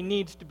say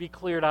needs to be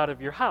cleared out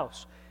of your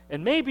house.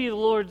 And maybe the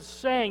Lord's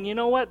saying, you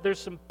know what, there's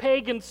some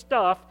pagan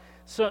stuff,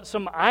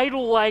 some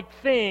idol-like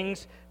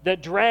things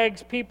that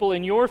drags people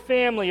in your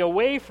family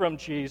away from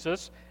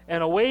Jesus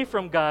and away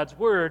from God's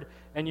Word,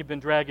 and you've been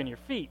dragging your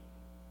feet.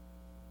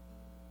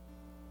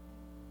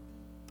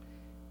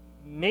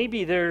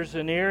 Maybe there's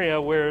an area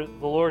where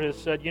the Lord has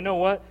said, you know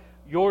what,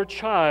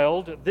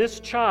 this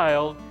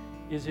child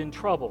is in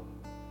trouble.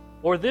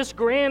 Or this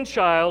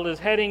grandchild is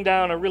heading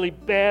down a really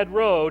bad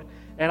road,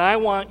 and I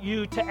want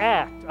you to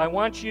act. I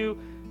want you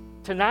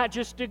to not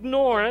just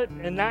ignore it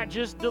and not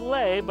just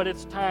delay, but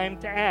it's time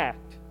to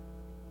act.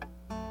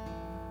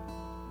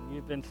 And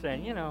you've been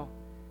saying,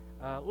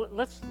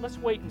 let's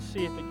wait and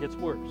see if it gets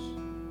worse.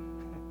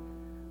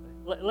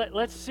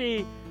 Let's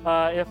see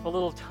if a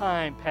little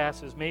time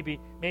passes. Maybe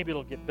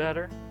it'll get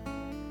better.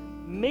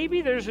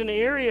 Maybe there's an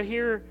area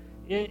here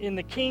in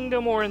the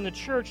kingdom or in the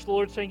church, the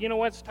Lord's saying, you know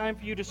what, it's time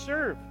for you to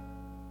serve.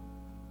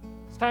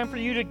 It's time for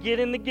you to get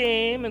in the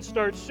game and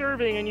start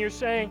serving, and you're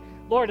saying,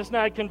 Lord, it's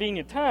not a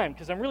convenient time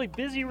because I'm really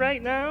busy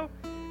right now,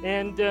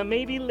 and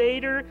maybe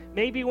later,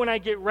 maybe when I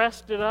get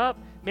rested up,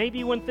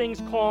 maybe when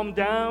things calm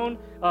down,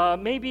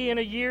 maybe in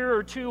a year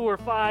or 2 or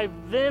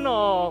 5, then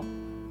I'll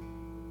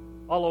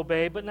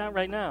obey, but not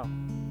right now.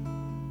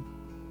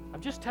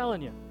 I'm just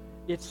telling you,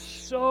 it's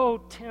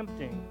so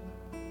tempting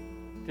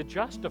to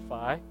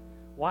justify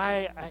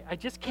why I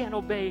just can't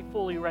obey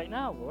fully right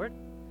now, Lord.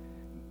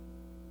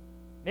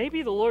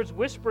 Maybe the Lord's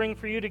whispering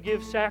for you to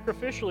give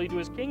sacrificially to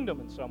His kingdom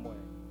in some way.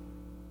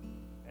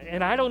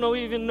 And I don't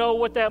even know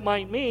what that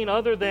might mean,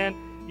 other than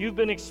you've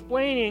been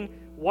explaining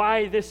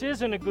why this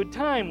isn't a good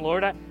time,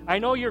 Lord. I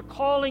know you're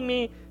calling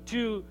me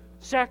to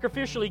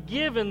sacrificially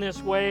give in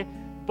this way,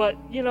 but,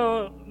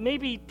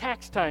 maybe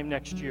tax time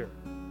next year.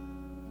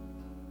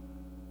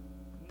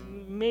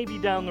 Maybe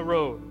down the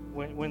road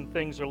when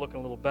things are looking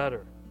a little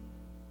better.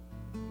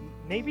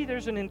 Maybe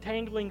there's an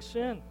entangling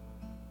sin.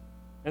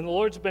 And the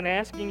Lord's been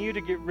asking you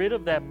to get rid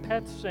of that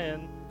pet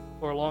sin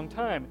for a long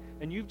time.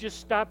 And you've just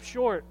stopped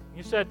short.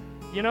 You said,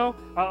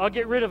 I'll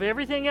get rid of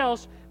everything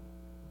else,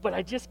 but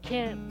I just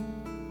can't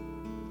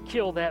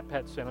kill that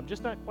pet sin. I'm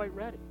just not quite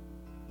ready.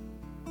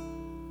 I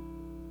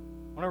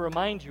want to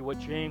remind you what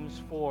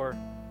James 4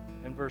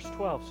 and verse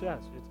 12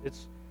 says.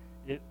 It's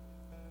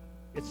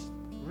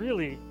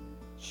really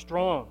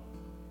strong.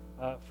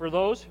 For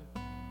those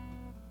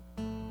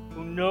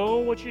who know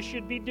what you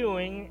should be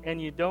doing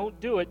and you don't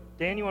do it.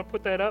 Dan, you want to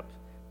put that up?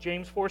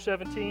 James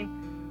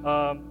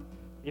 4:17.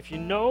 If you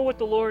know what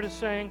the Lord is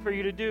saying for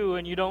you to do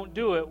and you don't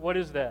do it, what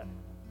is that?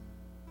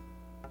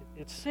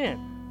 It's sin.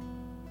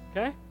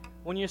 Okay?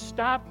 When you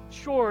stop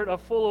short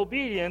of full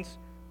obedience,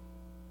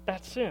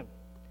 that's sin.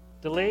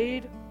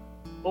 Delayed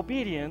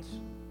obedience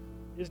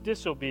is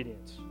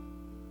disobedience.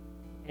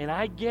 And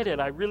I get it,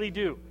 I really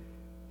do.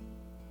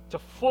 To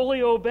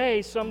fully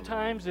obey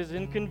sometimes is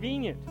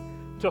inconvenient.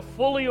 To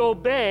fully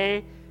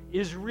obey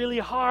is really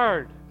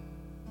hard.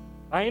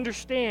 I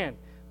understand.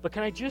 But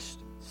can I just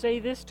say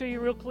this to you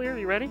real clear?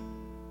 You ready?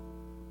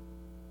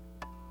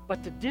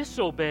 But to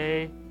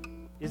disobey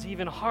is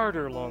even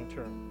harder long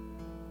term.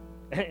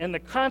 And the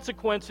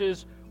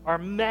consequences are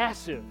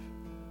massive.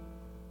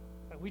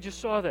 We just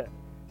saw that.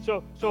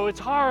 So it's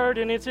hard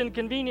and it's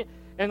inconvenient.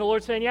 And the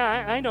Lord's saying, yeah,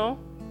 I know.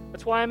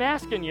 That's why I'm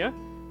asking you.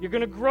 You're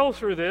going to grow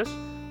through this.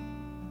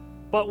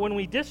 But when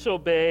we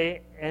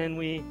disobey and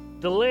we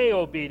delay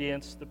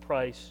obedience, the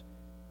price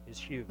is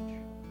huge.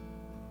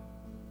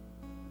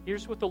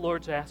 Here's what the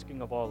Lord's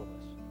asking of all of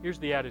us. Here's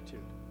the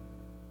attitude.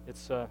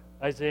 It's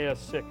Isaiah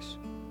 6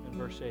 and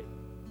verse 8.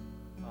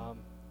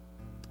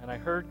 And I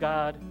heard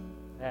God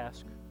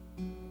ask,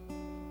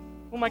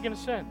 who am I going to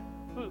send?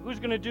 Who's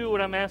going to do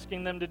what I'm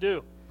asking them to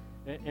do?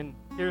 And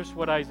here's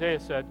what Isaiah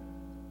said.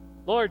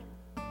 Lord,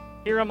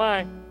 here am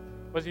I.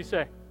 What does he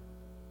say?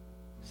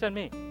 Send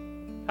me.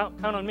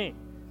 Count on me.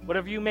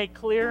 Whatever you make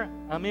clear,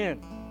 I'm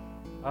in.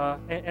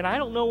 And I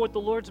don't know what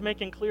the Lord's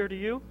making clear to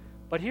you,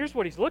 but here's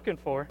what He's looking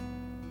for.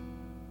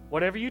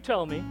 Whatever you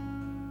tell me,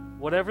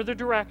 whatever the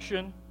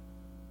direction,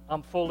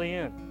 I'm fully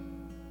in.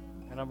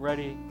 And I'm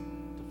ready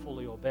to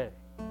fully obey.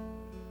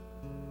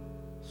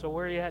 So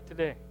where are you at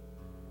today?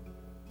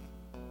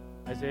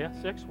 Isaiah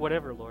 6?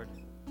 Whatever, Lord.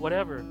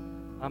 Whatever,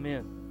 I'm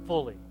in,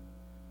 fully.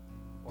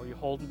 Or are you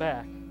holding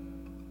back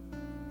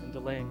and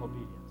delaying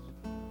obedience?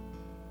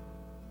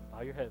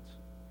 Bow your heads.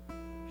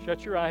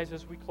 Shut your eyes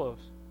as we close.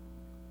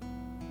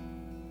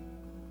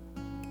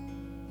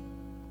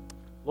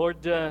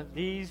 Lord,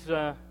 these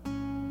are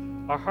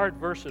hard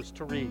verses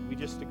to read. We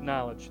just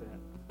acknowledge that.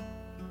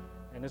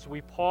 And as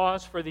we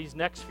pause for these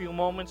next few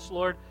moments,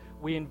 Lord,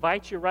 we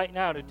invite you right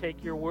now to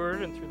take your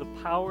word and through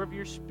the power of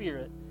your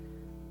Spirit,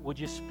 would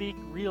you speak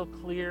real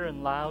clear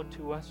and loud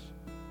to us?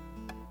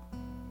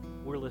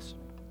 We're listening.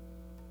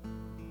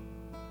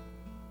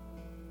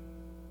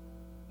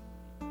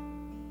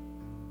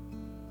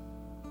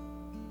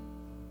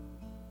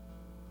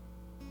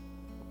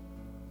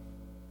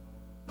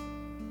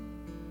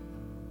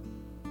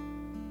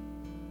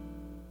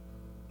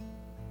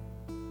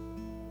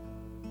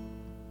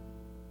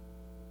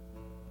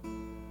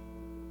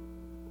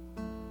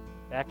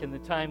 Back in the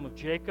time of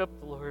Jacob,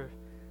 the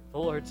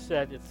Lord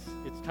said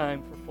it's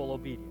time for full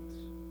obedience.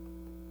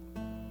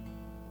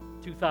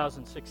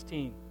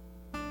 2016,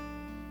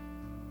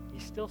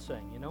 He's still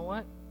saying, you know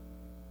what?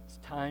 It's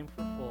time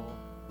for full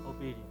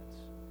obedience.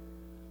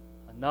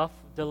 Enough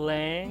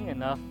delaying,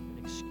 enough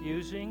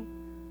excusing.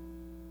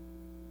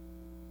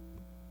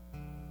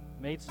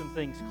 Made some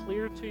things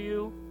clear to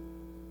you.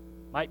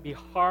 Might be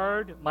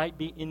hard, might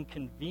be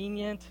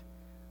inconvenient,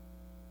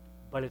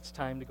 but it's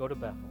time to go to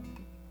Bethel.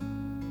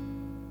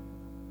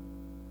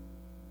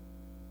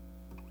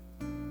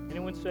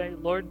 Anyone say,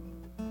 Lord,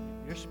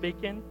 you're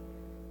speaking,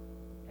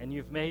 and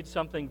you've made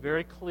something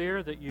very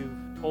clear that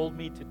you've told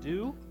me to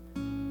do,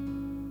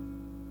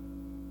 and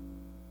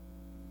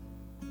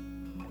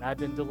I've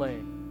been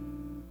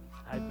delaying.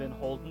 I've been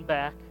holding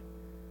back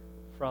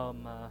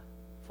from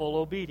full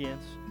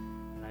obedience,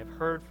 and I've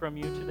heard from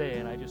you today,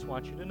 and I just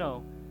want you to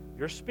know,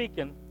 you're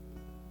speaking,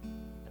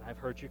 and I've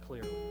heard you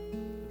clearly.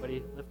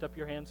 Everybody lift up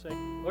your hand and say,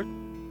 Lord,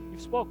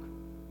 you've spoke.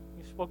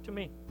 You spoke to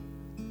me.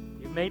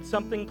 You've made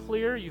something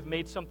clear. You've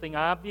made something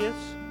obvious.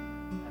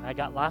 And I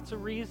got lots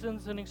of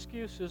reasons and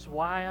excuses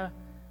why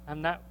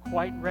I'm not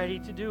quite ready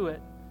to do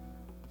it.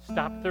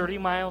 Stop 30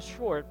 miles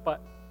short, but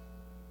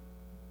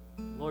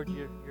Lord,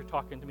 you're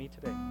talking to me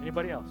today.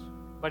 Anybody else?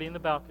 Anybody in the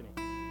balcony?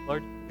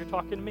 Lord, you're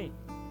talking to me.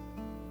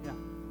 Yeah.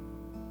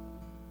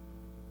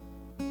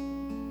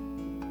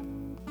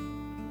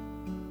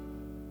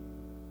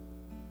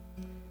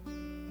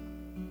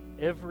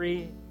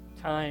 Every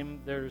time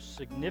there's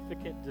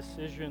significant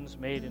decisions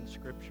made in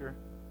Scripture,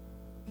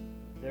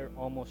 they're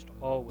almost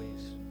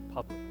always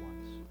public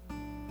ones.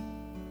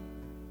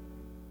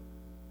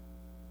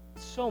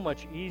 It's so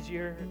much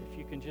easier if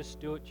you can just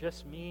do it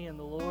just me and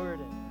the Lord,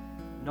 and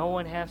no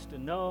one has to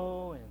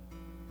know, and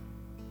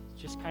it's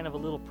just kind of a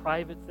little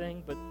private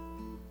thing, but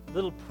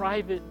little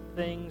private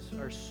things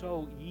are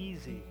so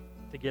easy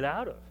to get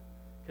out of,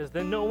 because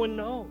then no one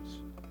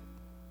knows.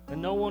 And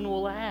no one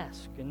will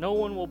ask, and no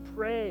one will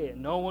pray, and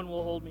no one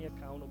will hold me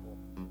accountable.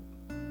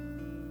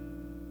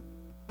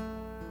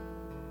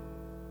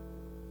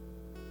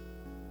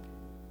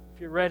 If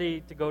you're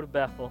ready to go to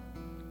Bethel,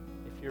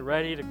 if you're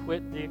ready to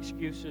quit the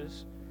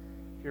excuses,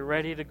 if you're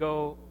ready to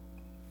go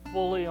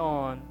fully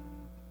on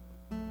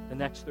the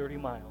next 30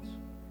 miles,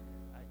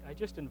 I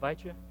just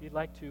invite you, if you'd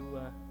like to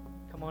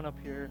come on up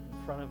here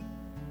in front of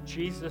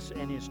Jesus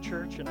and His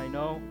church. And I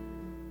know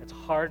it's a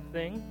hard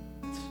thing.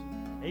 It's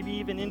maybe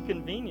even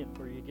inconvenient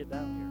for you to get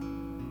down here.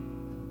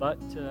 But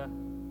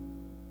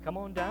come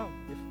on down.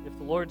 If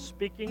the Lord's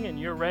speaking and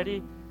you're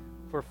ready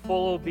for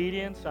full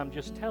obedience, I'm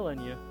just telling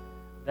you,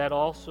 that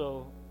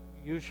also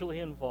usually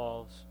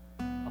involves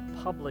a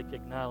public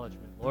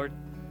acknowledgement. Lord,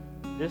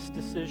 this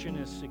decision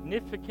is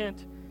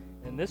significant,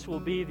 and this will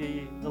be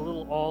the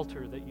little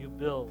altar that you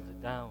build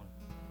down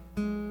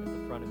at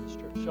the front of this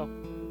church. So,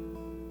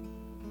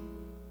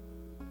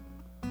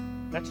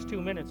 next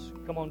 2 minutes,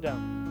 come on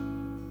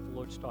down. The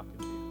Lord's talking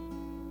to you.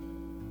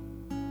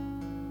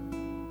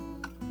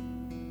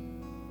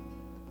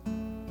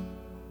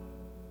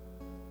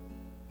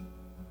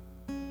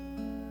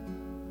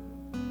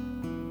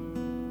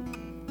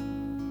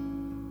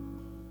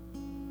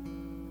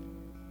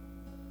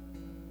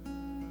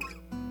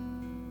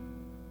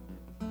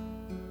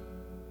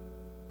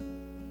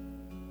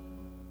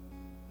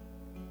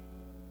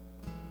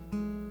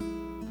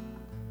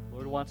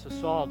 Wants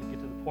us all to get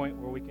to the point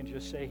where we can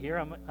just say, here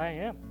I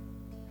am.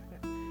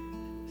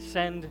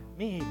 Send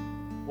me,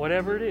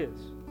 whatever it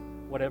is,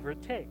 whatever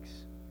it takes.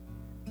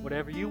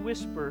 Whatever you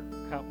whisper,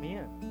 count me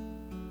in.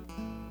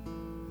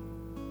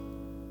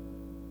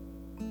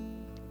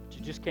 But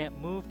you just can't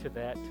move to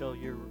that till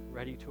you're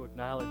ready to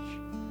acknowledge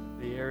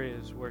the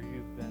areas where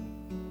you've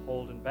been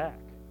holding back,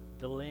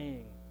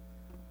 delaying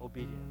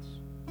obedience.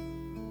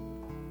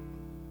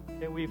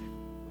 Okay, we've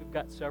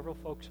got several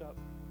folks up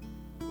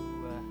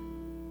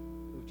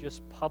who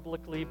just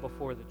publicly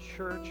before the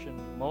church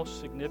and most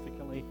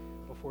significantly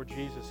before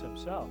Jesus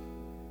himself.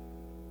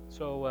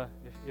 So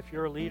if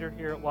you're a leader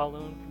here at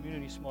Walloon,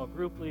 community small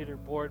group leader,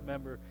 board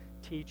member,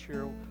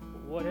 teacher,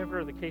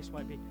 whatever the case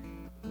might be,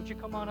 would you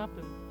come on up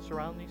and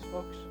surround these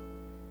folks?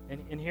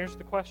 And here's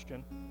the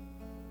question.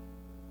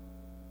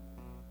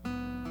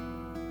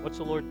 What's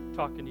the Lord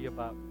talking to you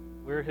about?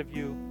 Where have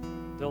you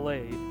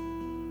delayed?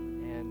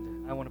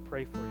 And I want to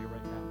pray for you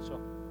right now. So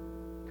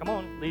come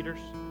on, leaders.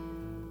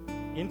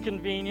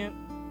 Inconvenient.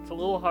 It's a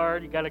little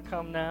hard. You got to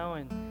come now,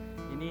 and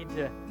you need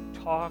to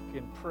talk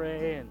and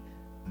pray.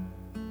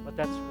 But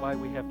that's why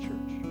we have church.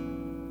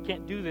 You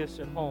can't do this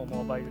at home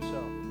all by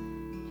yourself.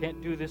 You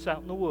can't do this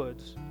out in the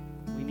woods.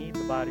 We need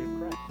the body of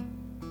Christ.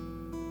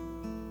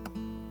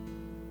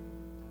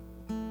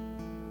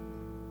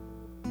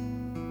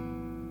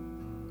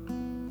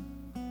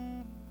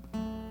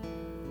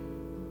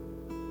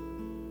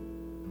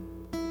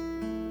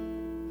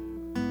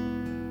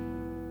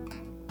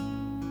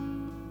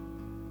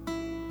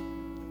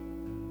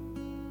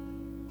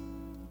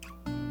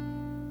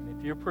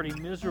 If you're pretty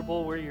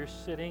miserable where you're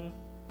sitting,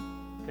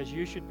 because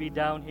you should be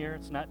down here,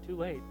 it's not too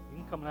late. You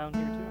can come down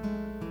here too.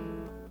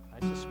 I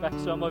suspect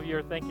some of you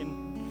are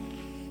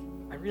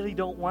thinking, I really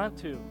don't want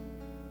to.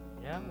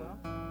 Yeah, well,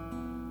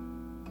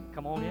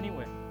 come on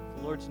anyway.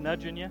 The Lord's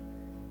nudging you,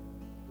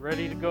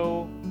 ready to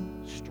go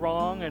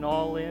strong and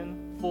all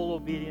in, full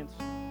obedience.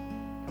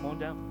 Come on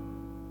down.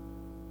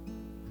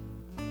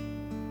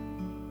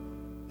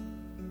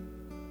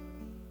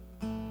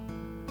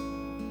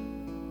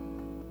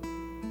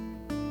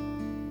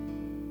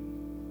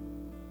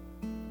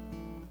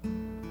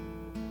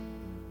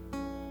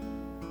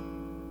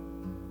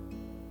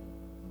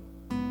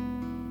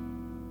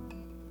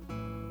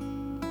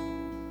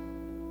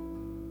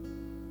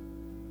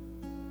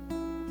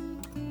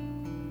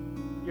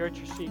 You're at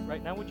your seat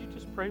right now. Would you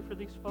just pray for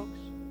these folks?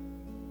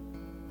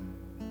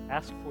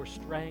 Ask for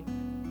strength,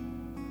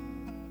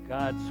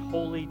 God's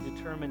holy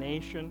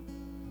determination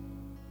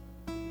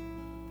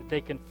that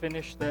they can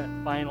finish that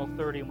final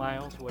 30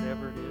 miles,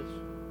 whatever it is.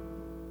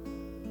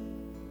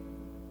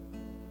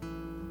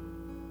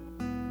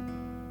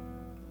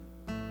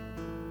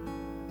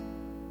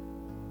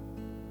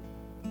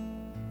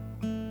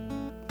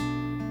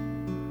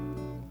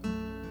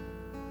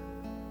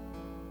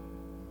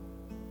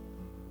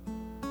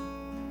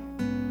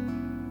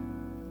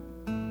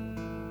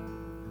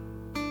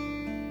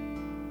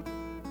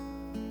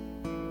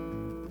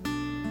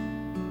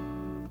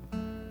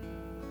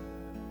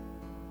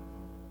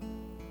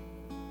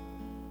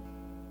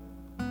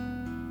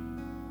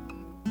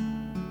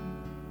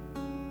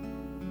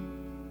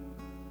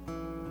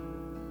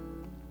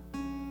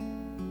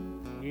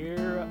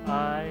 Here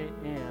I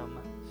am,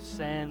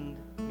 send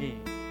me.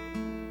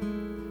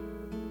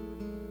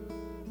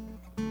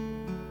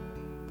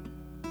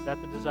 Is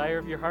that the desire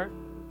of your heart?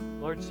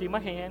 Lord, see my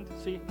hand,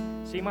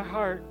 see my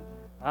heart.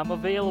 I'm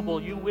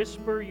available. You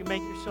whisper, you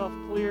make yourself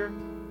clear.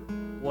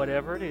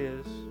 Whatever it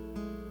is,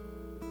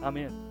 I'm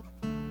in.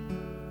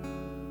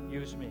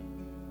 Use me.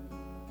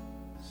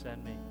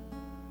 Send me.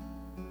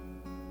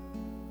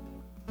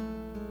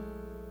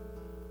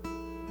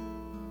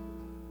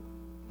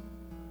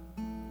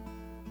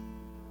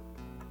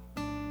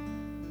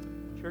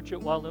 Church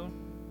at Walloon,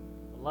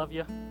 I love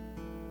you.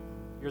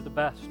 You're the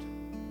best.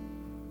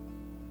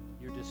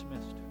 You're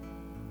dismissed.